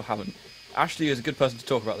 and I still haven't. Ashley is a good person to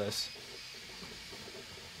talk about this.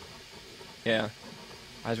 Yeah.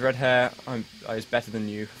 I has red hair, I is better than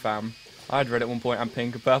you, fam. I had red at one point, and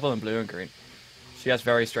pink, and purple, and blue, and green. She has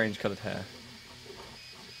very strange coloured hair.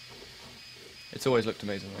 It's always looked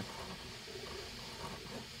amazing, though.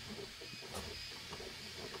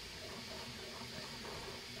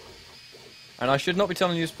 And I should not be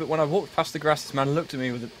telling you this, but when I walked past the grass, this man looked at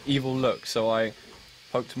me with an evil look, so I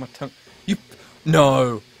poked my tongue. You...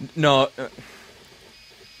 No! No!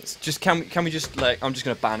 It's just, can we just, like, I'm just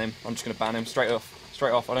gonna ban him. I'm just gonna ban him, straight off.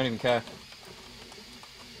 Straight off, I don't even care.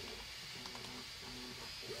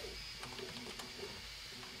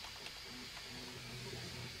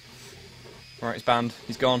 Right, he's banned.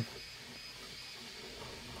 He's gone.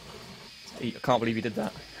 I can't believe he did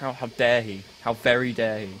that. How dare he? How very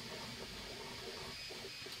dare he?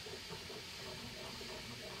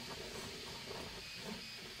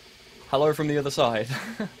 Hello from the other side.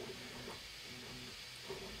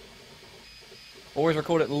 Always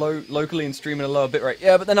record it locally and stream in a lower bitrate.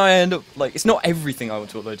 Yeah, but then I end up, like, it's not everything I want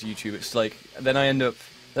to upload to YouTube. It's like, then I end up,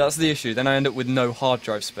 that's the issue, then I end up with no hard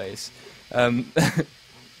drive space.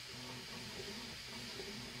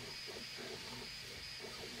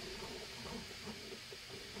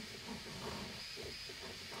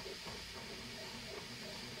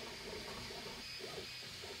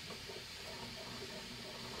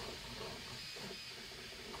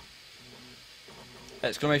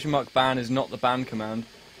 Exclamation mark ban is not the ban command.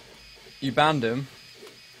 You banned him.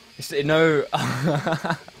 No.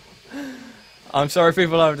 I'm sorry,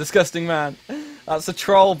 people. I'm a disgusting man. That's a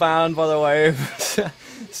troll ban, by the way.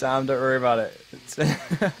 Sam, don't worry about it. It's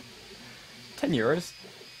 €10.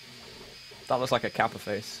 That looks like a Kappa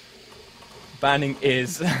face. Banning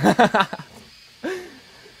is.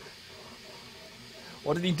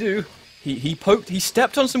 What did he do? He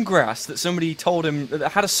stepped on some grass that somebody told him,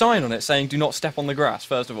 that had a sign on it saying, do not step on the grass,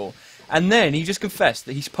 first of all. And then he just confessed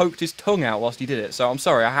that he's poked his tongue out whilst he did it. So I'm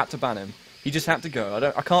sorry, I had to ban him. He just had to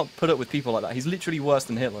go. I can't put up with people like that. He's literally worse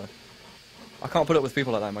than Hitler. I can't put up with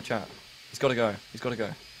people like that in my chat. He's got to go. He's got to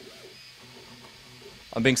go.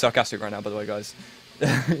 I'm being sarcastic right now, by the way, guys.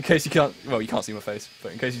 In case you can't, well, you can't see my face,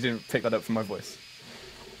 but in case you didn't pick that up from my voice.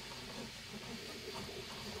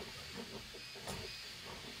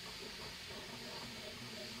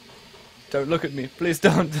 Don't look at me. Please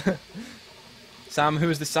don't. Sam, who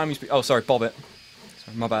is this Sam you speak? Oh, sorry, Bobbit.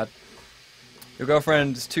 Sorry, my bad. Your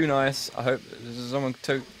girlfriend is too nice. I hope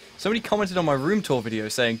somebody commented on my room tour video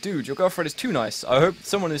saying, dude, your girlfriend is too nice. I hope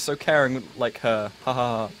someone is so caring like her. Ha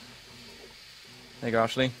ha ha. There you go,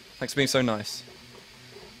 Ashley. Thanks for being so nice.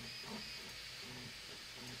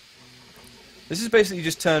 This is basically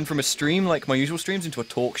just turned from a stream, like my usual streams, into a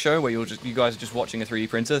talk show where you guys are just watching a 3D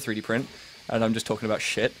printer, 3D print, and I'm just talking about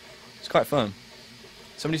shit. It's quite fun.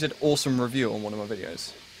 Somebody said awesome review on one of my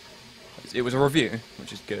videos. It was a review,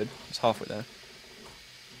 which is good. It's halfway there.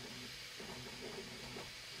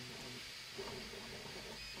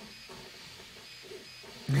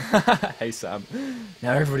 Hey Sam,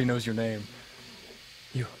 now everybody knows your name.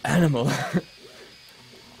 You animal.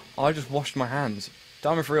 I just washed my hands.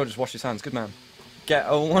 Diamond for real just washed his hands. Good man. Get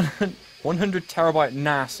a 100 terabyte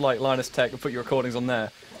NAS like Linus Tech and put your recordings on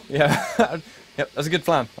there. Yeah. Yep, that's a good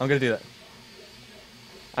plan. I'm going to do that.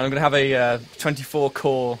 And I'm going to have a 24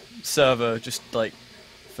 core server just like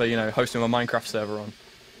for, you know, hosting my Minecraft server on.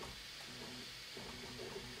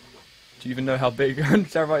 Do you even know how big 100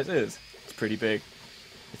 terabytes is? It's pretty big.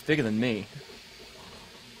 It's bigger than me.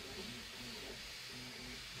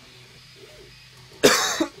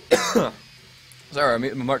 Sorry, I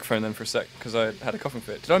muted my microphone then for a sec because I had a coughing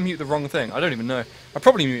fit. Did I mute the wrong thing? I don't even know. I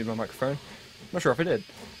probably muted my microphone. I'm not sure if I did.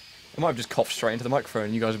 I might have just coughed straight into the microphone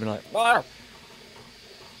and you guys have been like, wow.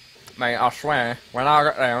 Mate, I swear, when I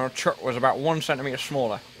got there, the truck was about 1 centimetre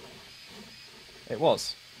smaller. It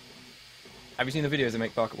was. Have you seen the videos they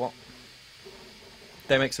make back at what?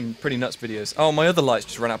 They make some pretty nuts videos. Oh, my other lights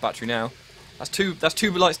just ran out of battery now. That's two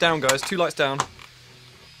lights down, guys. 2 lights down.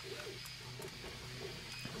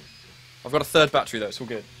 I've got a third battery though, it's all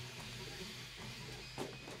good.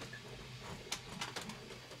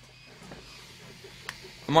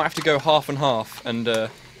 I might have to go half and half and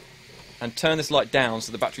turn this light down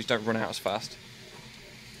so the batteries don't run out as fast.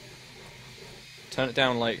 Turn it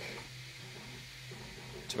down like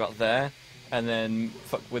to about there, and then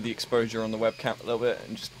fuck with the exposure on the webcam a little bit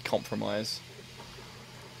and just compromise.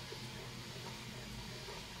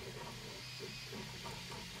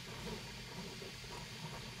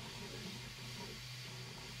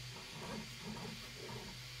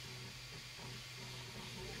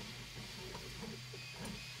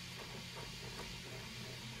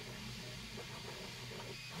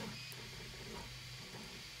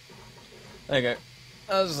 There you go.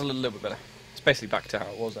 That's a little bit better. It's basically back to how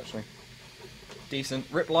it was, actually. Decent.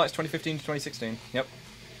 Rip lights 2015 to 2016. Yep.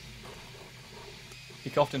 He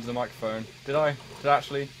coughed into the microphone. Did I? Did I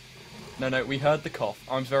actually? No, we heard the cough.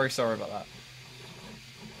 I'm very sorry about that.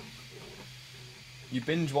 You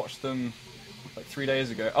binge-watched them like 3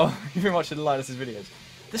 days ago. Oh, you've been watching Linus's videos.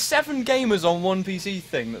 The 7 gamers on one PC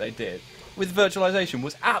thing that they did with virtualization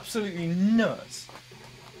was absolutely nuts.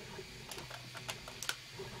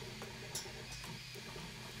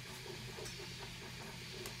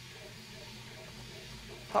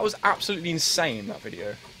 That was absolutely insane, that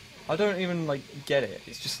video. I don't even, like, get it.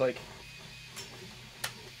 It's just like...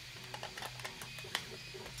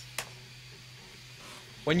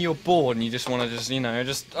 when you're bored and you just want to just, you know,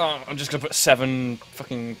 oh, I'm just going to put 7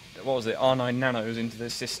 fucking, what was it, R9 nanos into the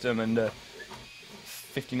system and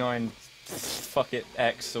 59 fuck it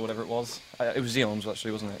X or whatever it was. It was Xeons,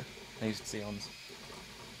 actually, wasn't it? I used Xeons.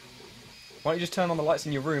 Why don't you just turn on the lights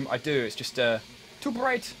in your room? I do, it's just, too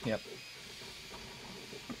bright! Yep.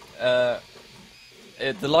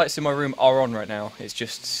 The lights in my room are on right now. It's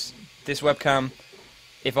just this webcam.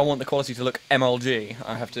 If I want the quality to look MLG,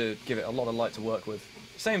 I have to give it a lot of light to work with.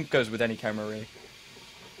 Same goes with any camera, really.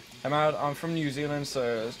 I'm from New Zealand,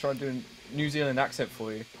 so let's try and do a New Zealand accent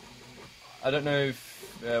for you. I don't know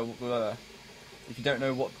if you don't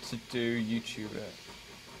know what to do, YouTube it.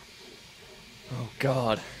 Oh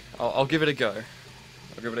God, I'll give it a go.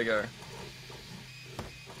 I'll give it a go.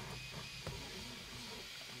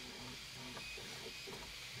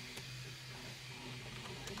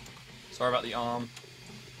 Sorry about the arm.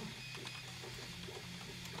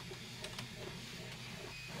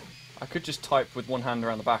 I could just type with one hand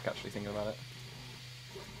around the back, actually, thinking about it.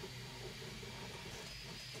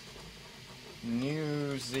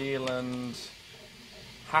 New Zealand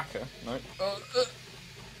hacker. No.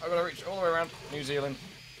 I've got to reach all the way around. New Zealand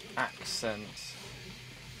accent.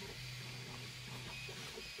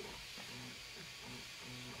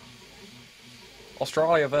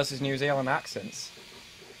 Australia versus New Zealand accents.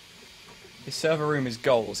 His server room is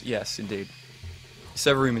goals. Yes, indeed. His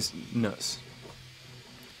server room is nuts.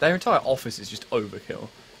 Their entire office is just overkill.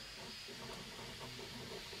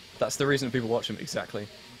 That's the reason people watch him, exactly.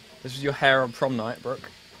 This was your hair on prom night, Brooke.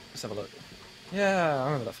 Let's have a look. Yeah, I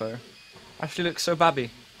remember that photo. Ashley looks so babby.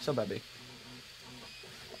 So babby.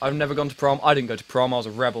 I've never gone to prom. I didn't go to prom. I was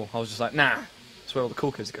a rebel. I was just like, nah. That's where all the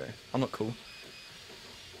cool kids go. I'm not cool.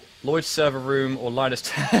 Lloyd's server room or Linus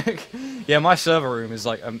Tech. Yeah, my server room is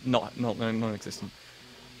like non-existent.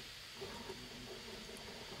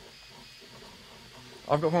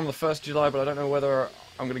 I've got one on the 1st of July, but I don't know whether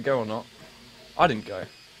I'm going to go or not. I didn't go.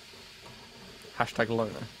 Hashtag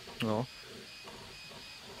loner. Oh.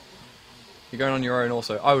 You're going on your own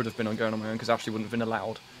also. I would have been going on my own because Ashley wouldn't have been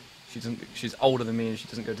allowed. She's older than me and she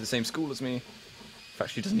doesn't go to the same school as me. In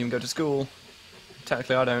fact, she doesn't even go to school.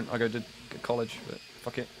 Technically, I don't. I go to college, but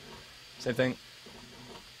fuck it. Same thing.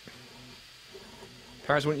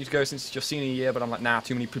 Parents want you to go since it's your senior year, but I'm like, nah,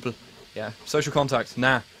 too many people. Yeah. Social contact.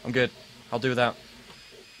 Nah, I'm good. I'll do that.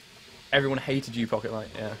 Everyone hated you, Pocket Light.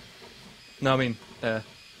 Yeah. No, I mean, no,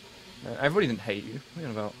 everybody didn't hate you. What are you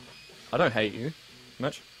on about? I don't hate you.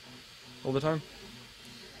 Much. All the time.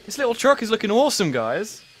 This little truck is looking awesome,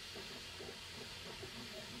 guys.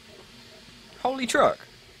 Holy truck.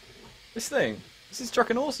 This thing. This is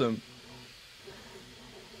trucking awesome.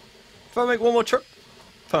 If I make one more truck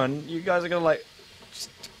pun, you guys are gonna like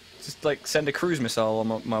just like send a cruise missile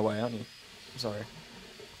on my way, aren't you? I'm sorry.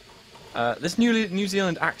 This New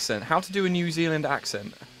Zealand accent. How to do a New Zealand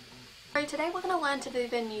accent? So today we're going to learn to do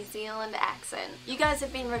the New Zealand accent. You guys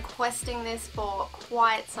have been requesting this for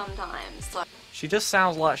quite some time, so... She just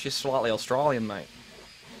sounds like she's slightly Australian, mate.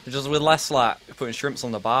 Just with less like putting shrimps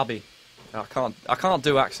on the barbie. I can't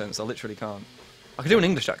do accents, I literally can't. I can do an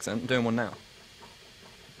English accent, I'm doing one now.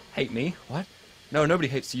 Hate me? What? No, nobody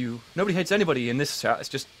hates you. Nobody hates anybody in this chat, it's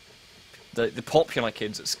just... The popular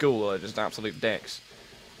kids at school are just absolute dicks.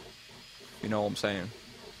 You know what I'm saying.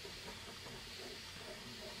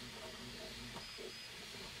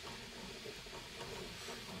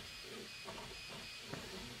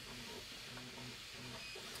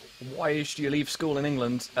 Why do you leave school in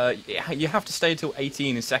England? You have to stay till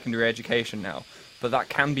 18 in secondary education now, but that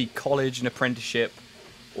can be college and apprenticeship,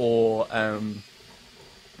 or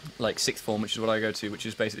like sixth form, which is what I go to, which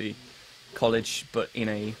is basically college but in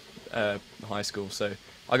a high school. So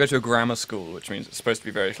I go to a grammar school, which means it's supposed to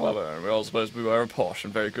be very clever, and we're all supposed to be very posh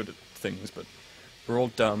and very good at things, but we're all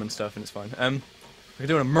dumb and stuff, and it's fine. I can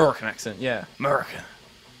do an American accent, yeah, America.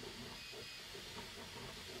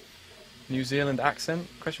 New Zealand accent?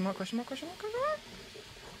 Question mark, question mark, question mark, question mark?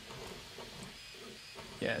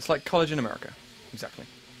 Yeah, it's like college in America. Exactly.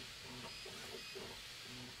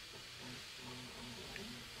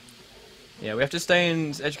 Yeah, we have to stay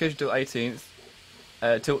in education till 18th.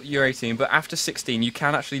 Till you're 18, but after 16 you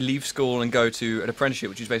can actually leave school and go to an apprenticeship,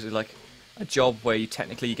 which is basically like a job where you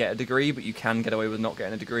technically get a degree, but you can get away with not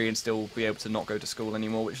getting a degree and still be able to not go to school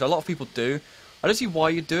anymore, which a lot of people do. I don't see why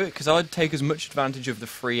you'd do it, because I'd take as much advantage of the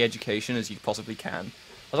free education as you possibly can.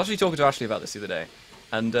 I was actually talking to Ashley about this the other day,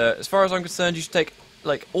 and as far as I'm concerned, you should take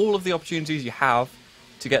like all of the opportunities you have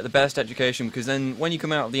to get the best education, because then when you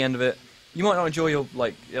come out at the end of it, you might not enjoy your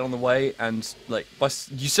like it on the way, and like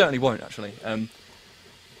you certainly won't actually.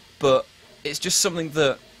 But it's just something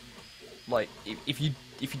that, like, if you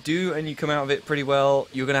do and you come out of it pretty well,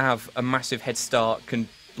 you're gonna have a massive head start,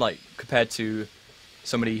 compared to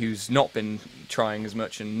somebody who's not been trying as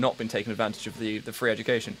much and not been taking advantage of the free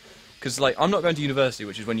education. Because, like, I'm not going to university,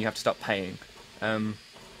 which is when you have to start paying. And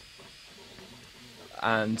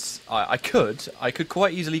I could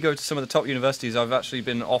quite easily go to some of the top universities. I've actually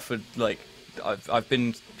been offered, like,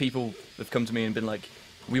 people have come to me and been like,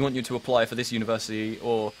 we want you to apply for this university,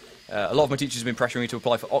 or a lot of my teachers have been pressuring me to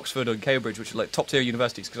apply for Oxford or Cambridge, which are, like, top-tier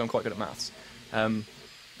universities, because I'm quite good at maths. They want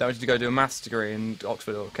you to go do a maths degree in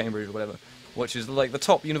Oxford or Cambridge or whatever, which is like the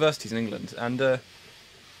top universities in England, and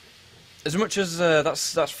as much as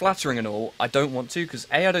that's flattering and all, I don't want to, because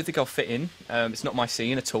I don't think I'll fit in. It's not my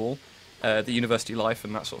scene at all, the university life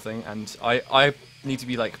and that sort of thing, and I need to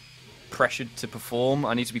be like pressured to perform.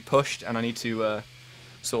 I need to be pushed, and I need to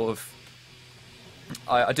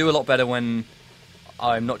I do a lot better when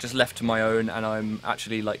I'm not just left to my own, and I'm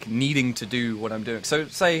actually like needing to do what I'm doing. So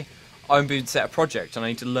say I'm being set a project and I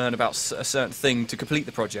need to learn about a certain thing to complete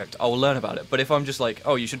the project, I will learn about it. But if I'm just like,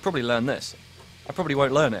 oh, you should probably learn this, I probably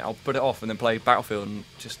won't learn it. I'll put it off and then play Battlefield and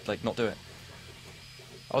just like not do it.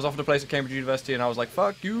 I was offered a place at Cambridge University and I was like,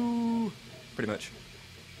 fuck you, pretty much.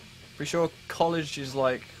 Pretty sure college is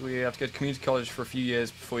like, we have to go to community college for a few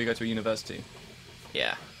years before you go to a university.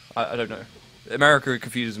 Yeah, I don't know. America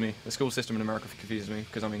confuses me. The school system in America confuses me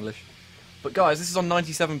because I'm English. But guys, this is on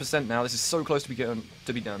 97% now. This is so close to be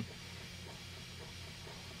done.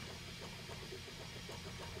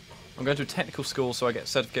 I'm going to a technical school, so I get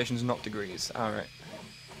certifications, not degrees. Alright.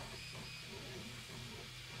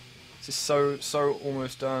 This is so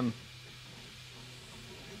almost done.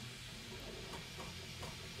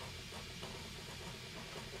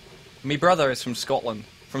 My brother is from Scotland.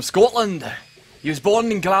 From Scotland! He was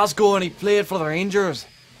born in Glasgow and he played for the Rangers.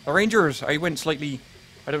 The Rangers! I went slightly...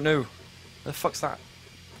 I don't know. The fuck's that?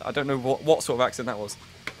 I don't know what sort of accent that was.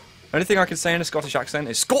 The only thing I can say in a Scottish accent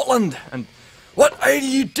is Scotland! And... What are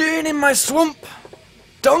you doing in my swamp?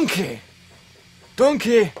 Donkey!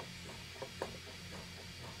 Donkey!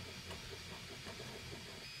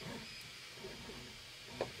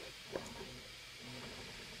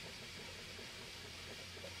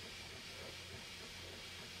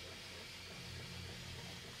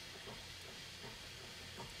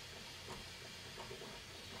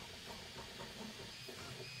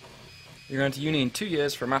 You're going to uni in 2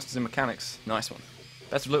 years for a Masters in Mechanics. Nice one.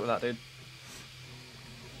 Best of luck with that, dude.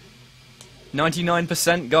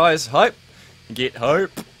 99%, guys. Hype. Get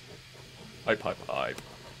hype. Hype, hype, hype.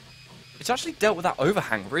 It's actually dealt with that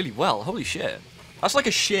overhang really well. Holy shit. That's like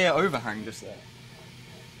a sheer overhang just there.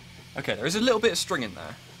 Okay, there is a little bit of string in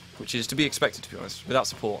there, which is to be expected, to be honest, without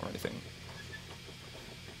support or anything.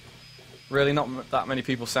 Really, not that many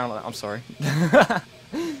people sound like that. I'm sorry.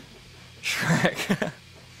 Shrek.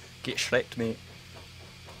 Get Shreked, mate.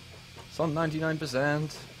 It's on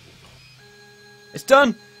 99%. It's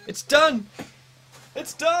done! It's done!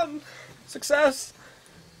 It's done! Success!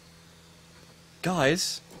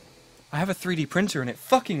 Guys, I have a 3D printer and it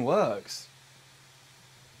fucking works.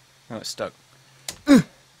 Oh, it's stuck. Oh,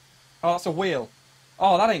 that's a wheel.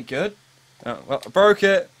 Oh, that ain't good. Oh, well, I broke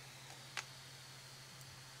it.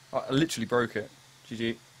 Oh, I literally broke it.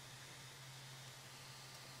 GG.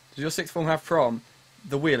 Does your sixth form have prom?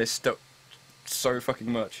 The wheel is stuck so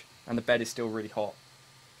fucking much, and the bed is still really hot.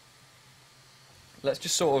 Let's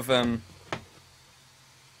just sort of,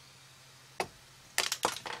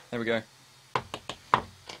 there we go.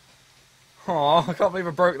 Oh, I can't believe I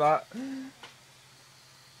broke that.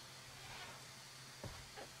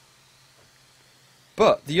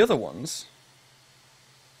 But the other ones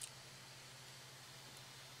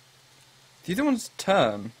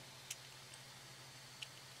turn.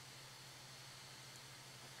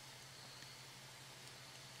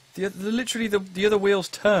 Literally the other wheels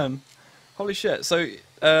turn. Holy shit. So,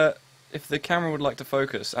 if the camera would like to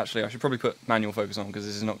focus, actually I should probably put manual focus on because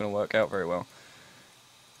this is not going to work out very well.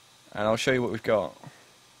 And I'll show you what we've got.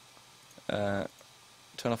 Turn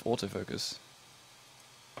off autofocus.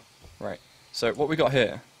 Right. So what we got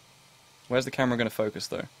here. Where's the camera going to focus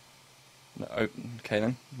though? No, okay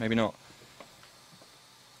then, maybe not.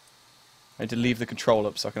 I need to leave the control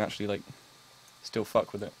up so I can actually like still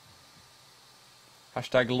fuck with it.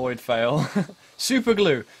 Hashtag Lloyd fail. Super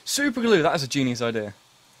glue! Super glue! That is a genius idea.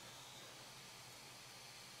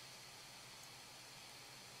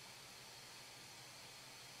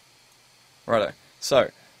 Righto. So,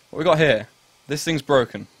 what we got here. This thing's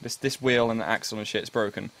broken. This wheel and the axle and shit's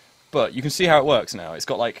broken. But you can see how it works now. It's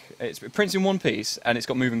got like it prints in one piece and it's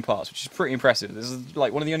got moving parts, which is pretty impressive. This is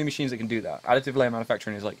like one of the only machines that can do that. Additive layer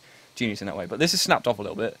manufacturing is like genius in that way. But this is snapped off a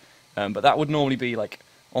little bit. But that would normally be like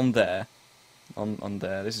on there. On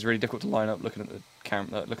there. This is really difficult to line up looking at the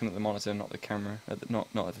camera, looking at the monitor, not the camera, not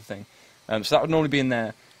at the thing. So that would normally be in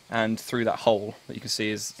there, and through that hole that you can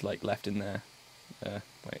see is like left in there.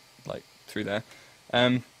 Wait, like through there.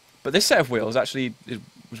 But this set of wheels actually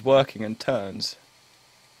was working and turns.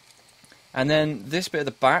 And then this bit at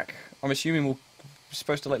the back, I'm assuming we're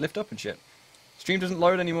supposed to like lift up and shit. Stream doesn't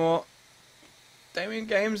load anymore. Damien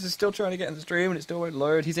Games is still trying to get into the stream and it still won't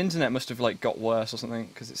load. His internet must have like got worse or something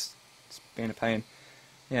because it's being a pain.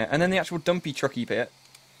 Yeah, and then the actual dumpy trucky bit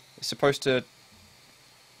is supposed to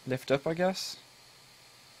lift up, I guess.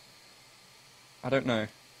 I don't know.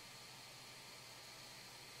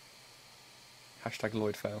 Hashtag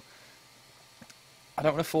Lloyd fail. I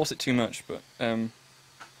don't want to force it too much, but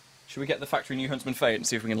should we get the factory new Huntsman Fade and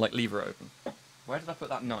see if we can like lever it open? Where did I put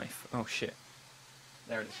that knife? Oh shit.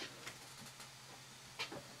 There it is.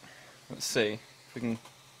 Let's see if we can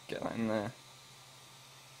get that in there.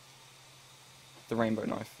 The rainbow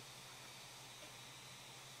knife.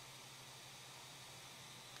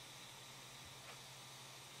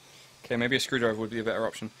 Okay, maybe a screwdriver would be a better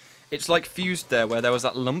option. It's like fused there where there was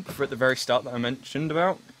that lump at the very start that I mentioned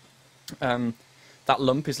about. That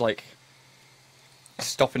lump is like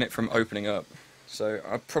stopping it from opening up. So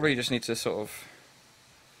I probably just need to sort of...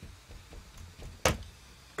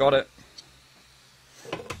 Got it.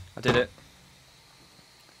 I did it.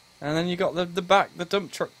 And then you got the back, the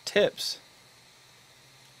dump truck tips.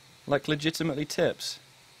 Like legitimately tips.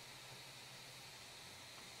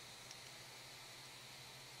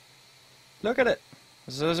 Look at it.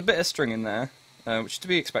 So there's a bit of string in there, which is to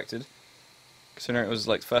be expected. Considering it was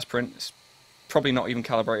like first print, it's probably not even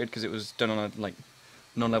calibrated because it was done on a like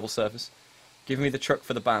non-level surface. Give me the truck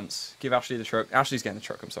for the bants. Give Ashley the truck. Ashley's getting the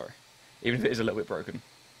truck, I'm sorry. Even if it is a little bit broken.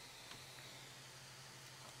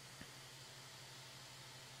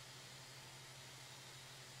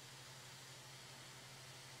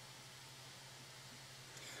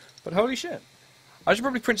 But holy shit. I should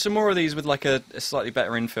probably print some more of these with like a slightly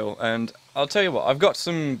better infill. And I'll tell you what, I've got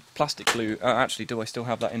some plastic glue. Actually, do I still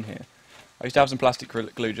have that in here? I used to have some plastic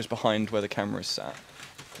glue just behind where the camera is sat.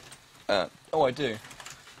 Oh, I do.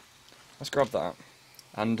 Let's grab that.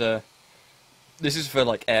 And this is for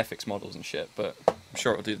like Airfix models and shit, but I'm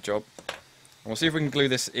sure it'll do the job. And we'll see if we can glue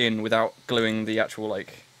this in without gluing the actual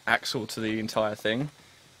like axle to the entire thing,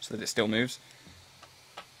 so that it still moves.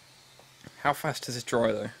 How fast does this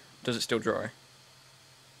dry though? Does it still dry?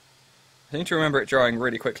 I need to remember it drying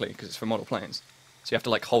really quickly because it's for model planes. So you have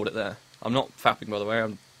to like hold it there. I'm not fapping, by the way,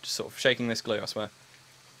 I'm just sort of shaking this glue, I swear.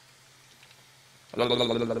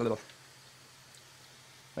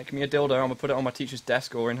 Make me a dildo, I'm gonna put it on my teacher's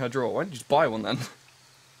desk or in her drawer. Why don't you just buy one then?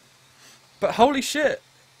 But holy shit!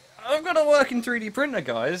 I've got a working 3D printer,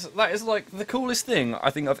 guys! That is like the coolest thing I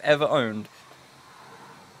think I've ever owned.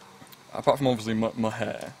 Apart from obviously my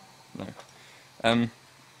hair. No.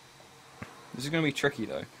 This is gonna be tricky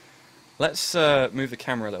though. Let's move the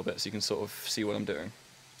camera a little bit so you can sort of see what I'm doing.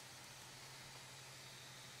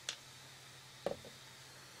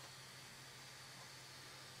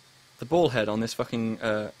 The ball head on this fucking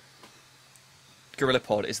Gorilla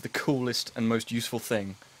Pod is the coolest and most useful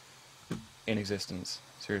thing in existence.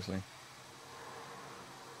 Seriously.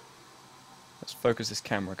 Let's focus this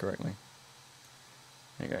camera correctly.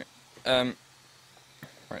 There you go.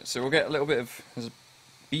 Right, so we'll get a little bit of... There's a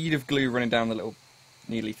bead of glue running down the little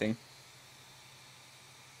needly thing.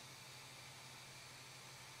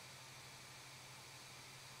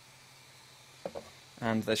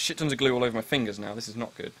 And there's shit tons of glue all over my fingers now. This is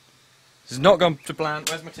not good. This is not gone to plan.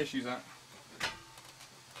 Where's my tissues at?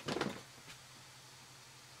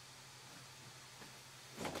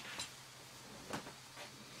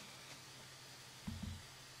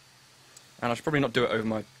 And I should probably not do it over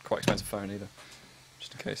my quite expensive phone either.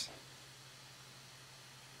 Just in case.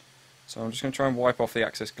 So I'm just going to try and wipe off the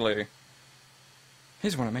excess glue.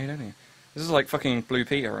 Here's one I made earlier. This is like fucking Blue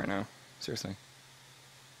Peter right now. Seriously.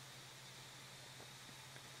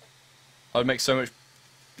 I would make so much,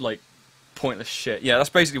 like, pointless shit. Yeah, that's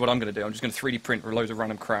basically what I'm going to do. I'm just going to 3D print loads of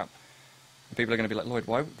random crap. And people are going to be like, Lloyd,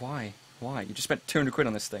 why? You just spent 200 quid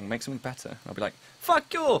on this thing. Make something better. I'll be like,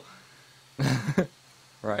 fuck you!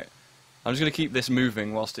 Right. I'm just going to keep this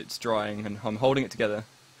moving whilst it's drying, and I'm holding it together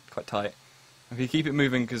quite tight. If you keep it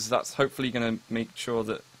moving, because that's hopefully going to make sure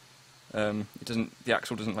that the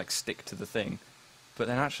axle doesn't, like, stick to the thing. But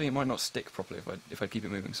then actually it might not stick properly if I keep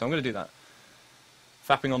it moving. So I'm going to do that.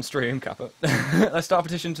 Fapping on stream, Kappa. Let's start a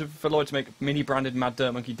petition for Lloyd to make mini-branded Mad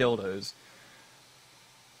Dirt Monkey dildos.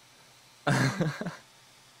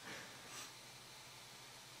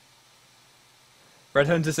 Red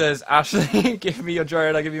Hunter says, Ashley, give me your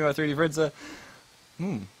drone, I'll give you my 3D printer.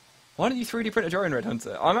 Why don't you 3D print a drone, Red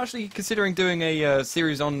Hunter? I'm actually considering doing a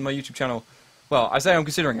series on my YouTube channel. Well, I say I'm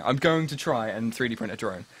considering it. I'm going to try and 3D print a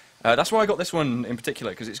drone. That's why I got this one in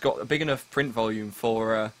particular, because it's got a big enough print volume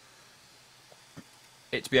for...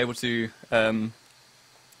 it to be able to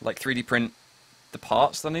like 3D print the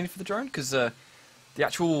parts that I need for the drone, because the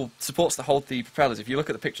actual supports that hold the propellers, if you look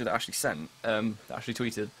at the picture that Ashley sent, that Ashley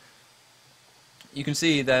tweeted, you can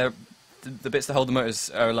see the bits that hold the motors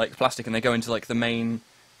are like plastic and they go into like the main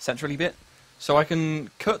centrally bit. So I can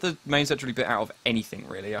cut the main centrally bit out of anything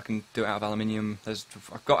really. I can do it out of aluminium.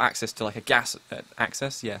 I've got access to like a gas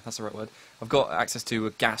access, yeah, that's the right word. I've got access to a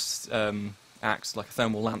gas axe, like a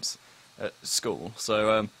thermal lamps at school,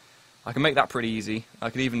 so I can make that pretty easy. I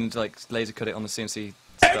could even like laser cut it on the CNC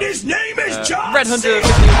stuff. And his name is John Red Hunter.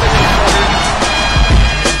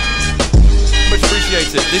 Much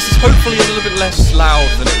appreciated. This is hopefully a little bit less loud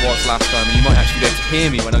than it was last time, and you might actually be able to hear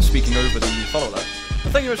me when I'm speaking over the follow alert.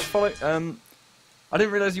 But thank you very much for following. I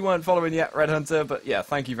didn't realise you weren't following yet, Red Hunter, but yeah,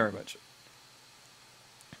 thank you very much.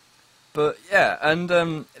 But yeah, and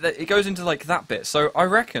it goes into like that bit. So I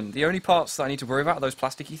reckon the only parts that I need to worry about are those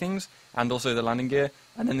plasticky things, and also the landing gear,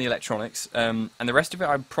 and then the electronics, and the rest of it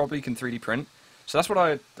I probably can 3D print. So that's what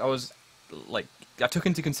I was like. I took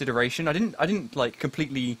into consideration. I didn't like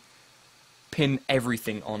completely pin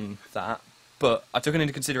everything on that, but I took it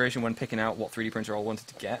into consideration when picking out what 3D printer I wanted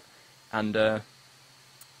to get, and the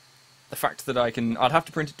fact that I'd have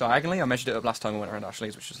to print it diagonally. I measured it up last time I went around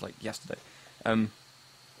Ashley's, which was like yesterday.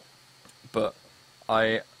 But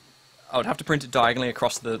I would have to print it diagonally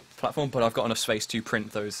across the platform, but I've got enough space to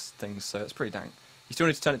print those things, so it's pretty dang. You still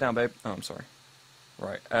need to turn it down, babe? Oh, I'm sorry.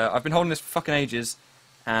 Right, I've been holding this for fucking ages,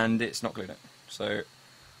 and it's not glued in. So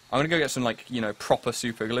I'm gonna go get some like, you know, proper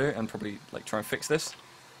super glue and probably like try and fix this.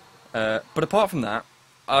 But apart from that,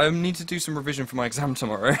 I need to do some revision for my exam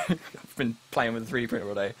tomorrow. I've been playing with the 3D printer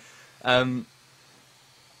all day.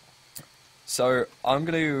 So I'm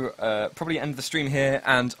going to probably end the stream here,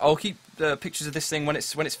 and I'll keep the pictures of this thing when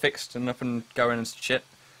it's fixed and up and going and shit.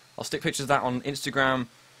 I'll stick pictures of that on Instagram,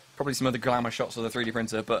 probably some other glamour shots of the 3D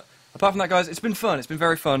printer. But apart from that, guys, it's been fun. It's been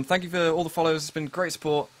very fun. Thank you for all the follows. It's been great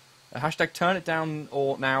support. Hashtag turn it down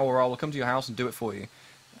or now, or I'll come to your house and do it for you.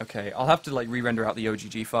 Okay, I'll have to like re-render out the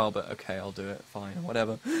OGG file, but okay, I'll do it. Fine,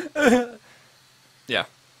 whatever. Yeah.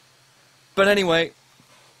 But anyway,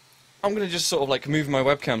 I'm going to just sort of like move my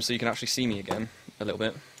webcam so you can actually see me again a little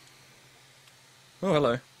bit. Oh,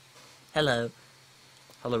 hello. Hello.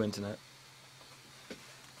 Hello, Internet.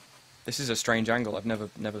 This is a strange angle. I've never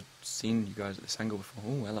seen you guys at this angle before.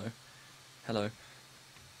 Oh, hello. Hello.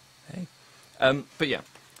 Hey. But yeah.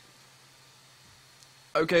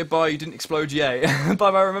 Okay, bye, you didn't explode, yay.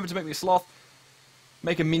 Bye-bye, remember to make me a sloth.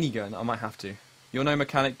 Make a minigun, I might have to. You're no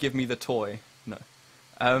mechanic, give me the toy. No.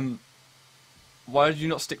 Why did you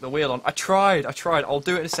not stick the wheel on? I tried. I'll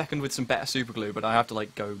do it in a second with some better super glue, but I have to,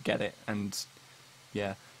 like, go get it, and,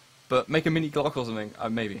 yeah. But make a mini Glock or something,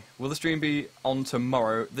 maybe. Will the stream be on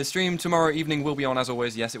tomorrow? The stream tomorrow evening will be on, as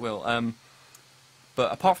always, yes, it will.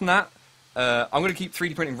 But apart from that, I'm going to keep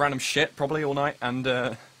 3D printing random shit, probably, all night,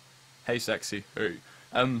 and, hey, sexy, hey.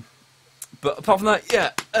 But apart from that,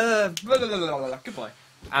 yeah, goodbye.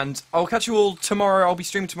 And I'll catch you all tomorrow. I'll be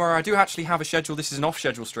streaming tomorrow. I do actually have a schedule. This is an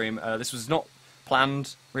off-schedule stream. This was not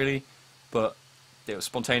planned, really, but it was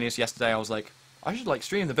spontaneous. Yesterday I was like, I should like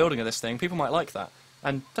stream the building of this thing. People might like that.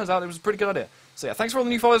 And turns out it was a pretty good idea. So yeah, thanks for all the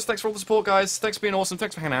new followers. Thanks for all the support, guys. Thanks for being awesome.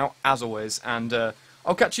 Thanks for hanging out, as always. And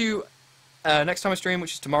I'll catch you next time I stream,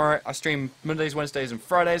 which is tomorrow. I stream Mondays, Wednesdays, and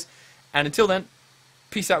Fridays. And until then,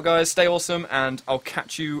 peace out, guys. Stay awesome, and I'll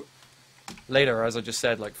catch you later, as I just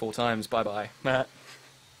said like 4 times. Bye-bye.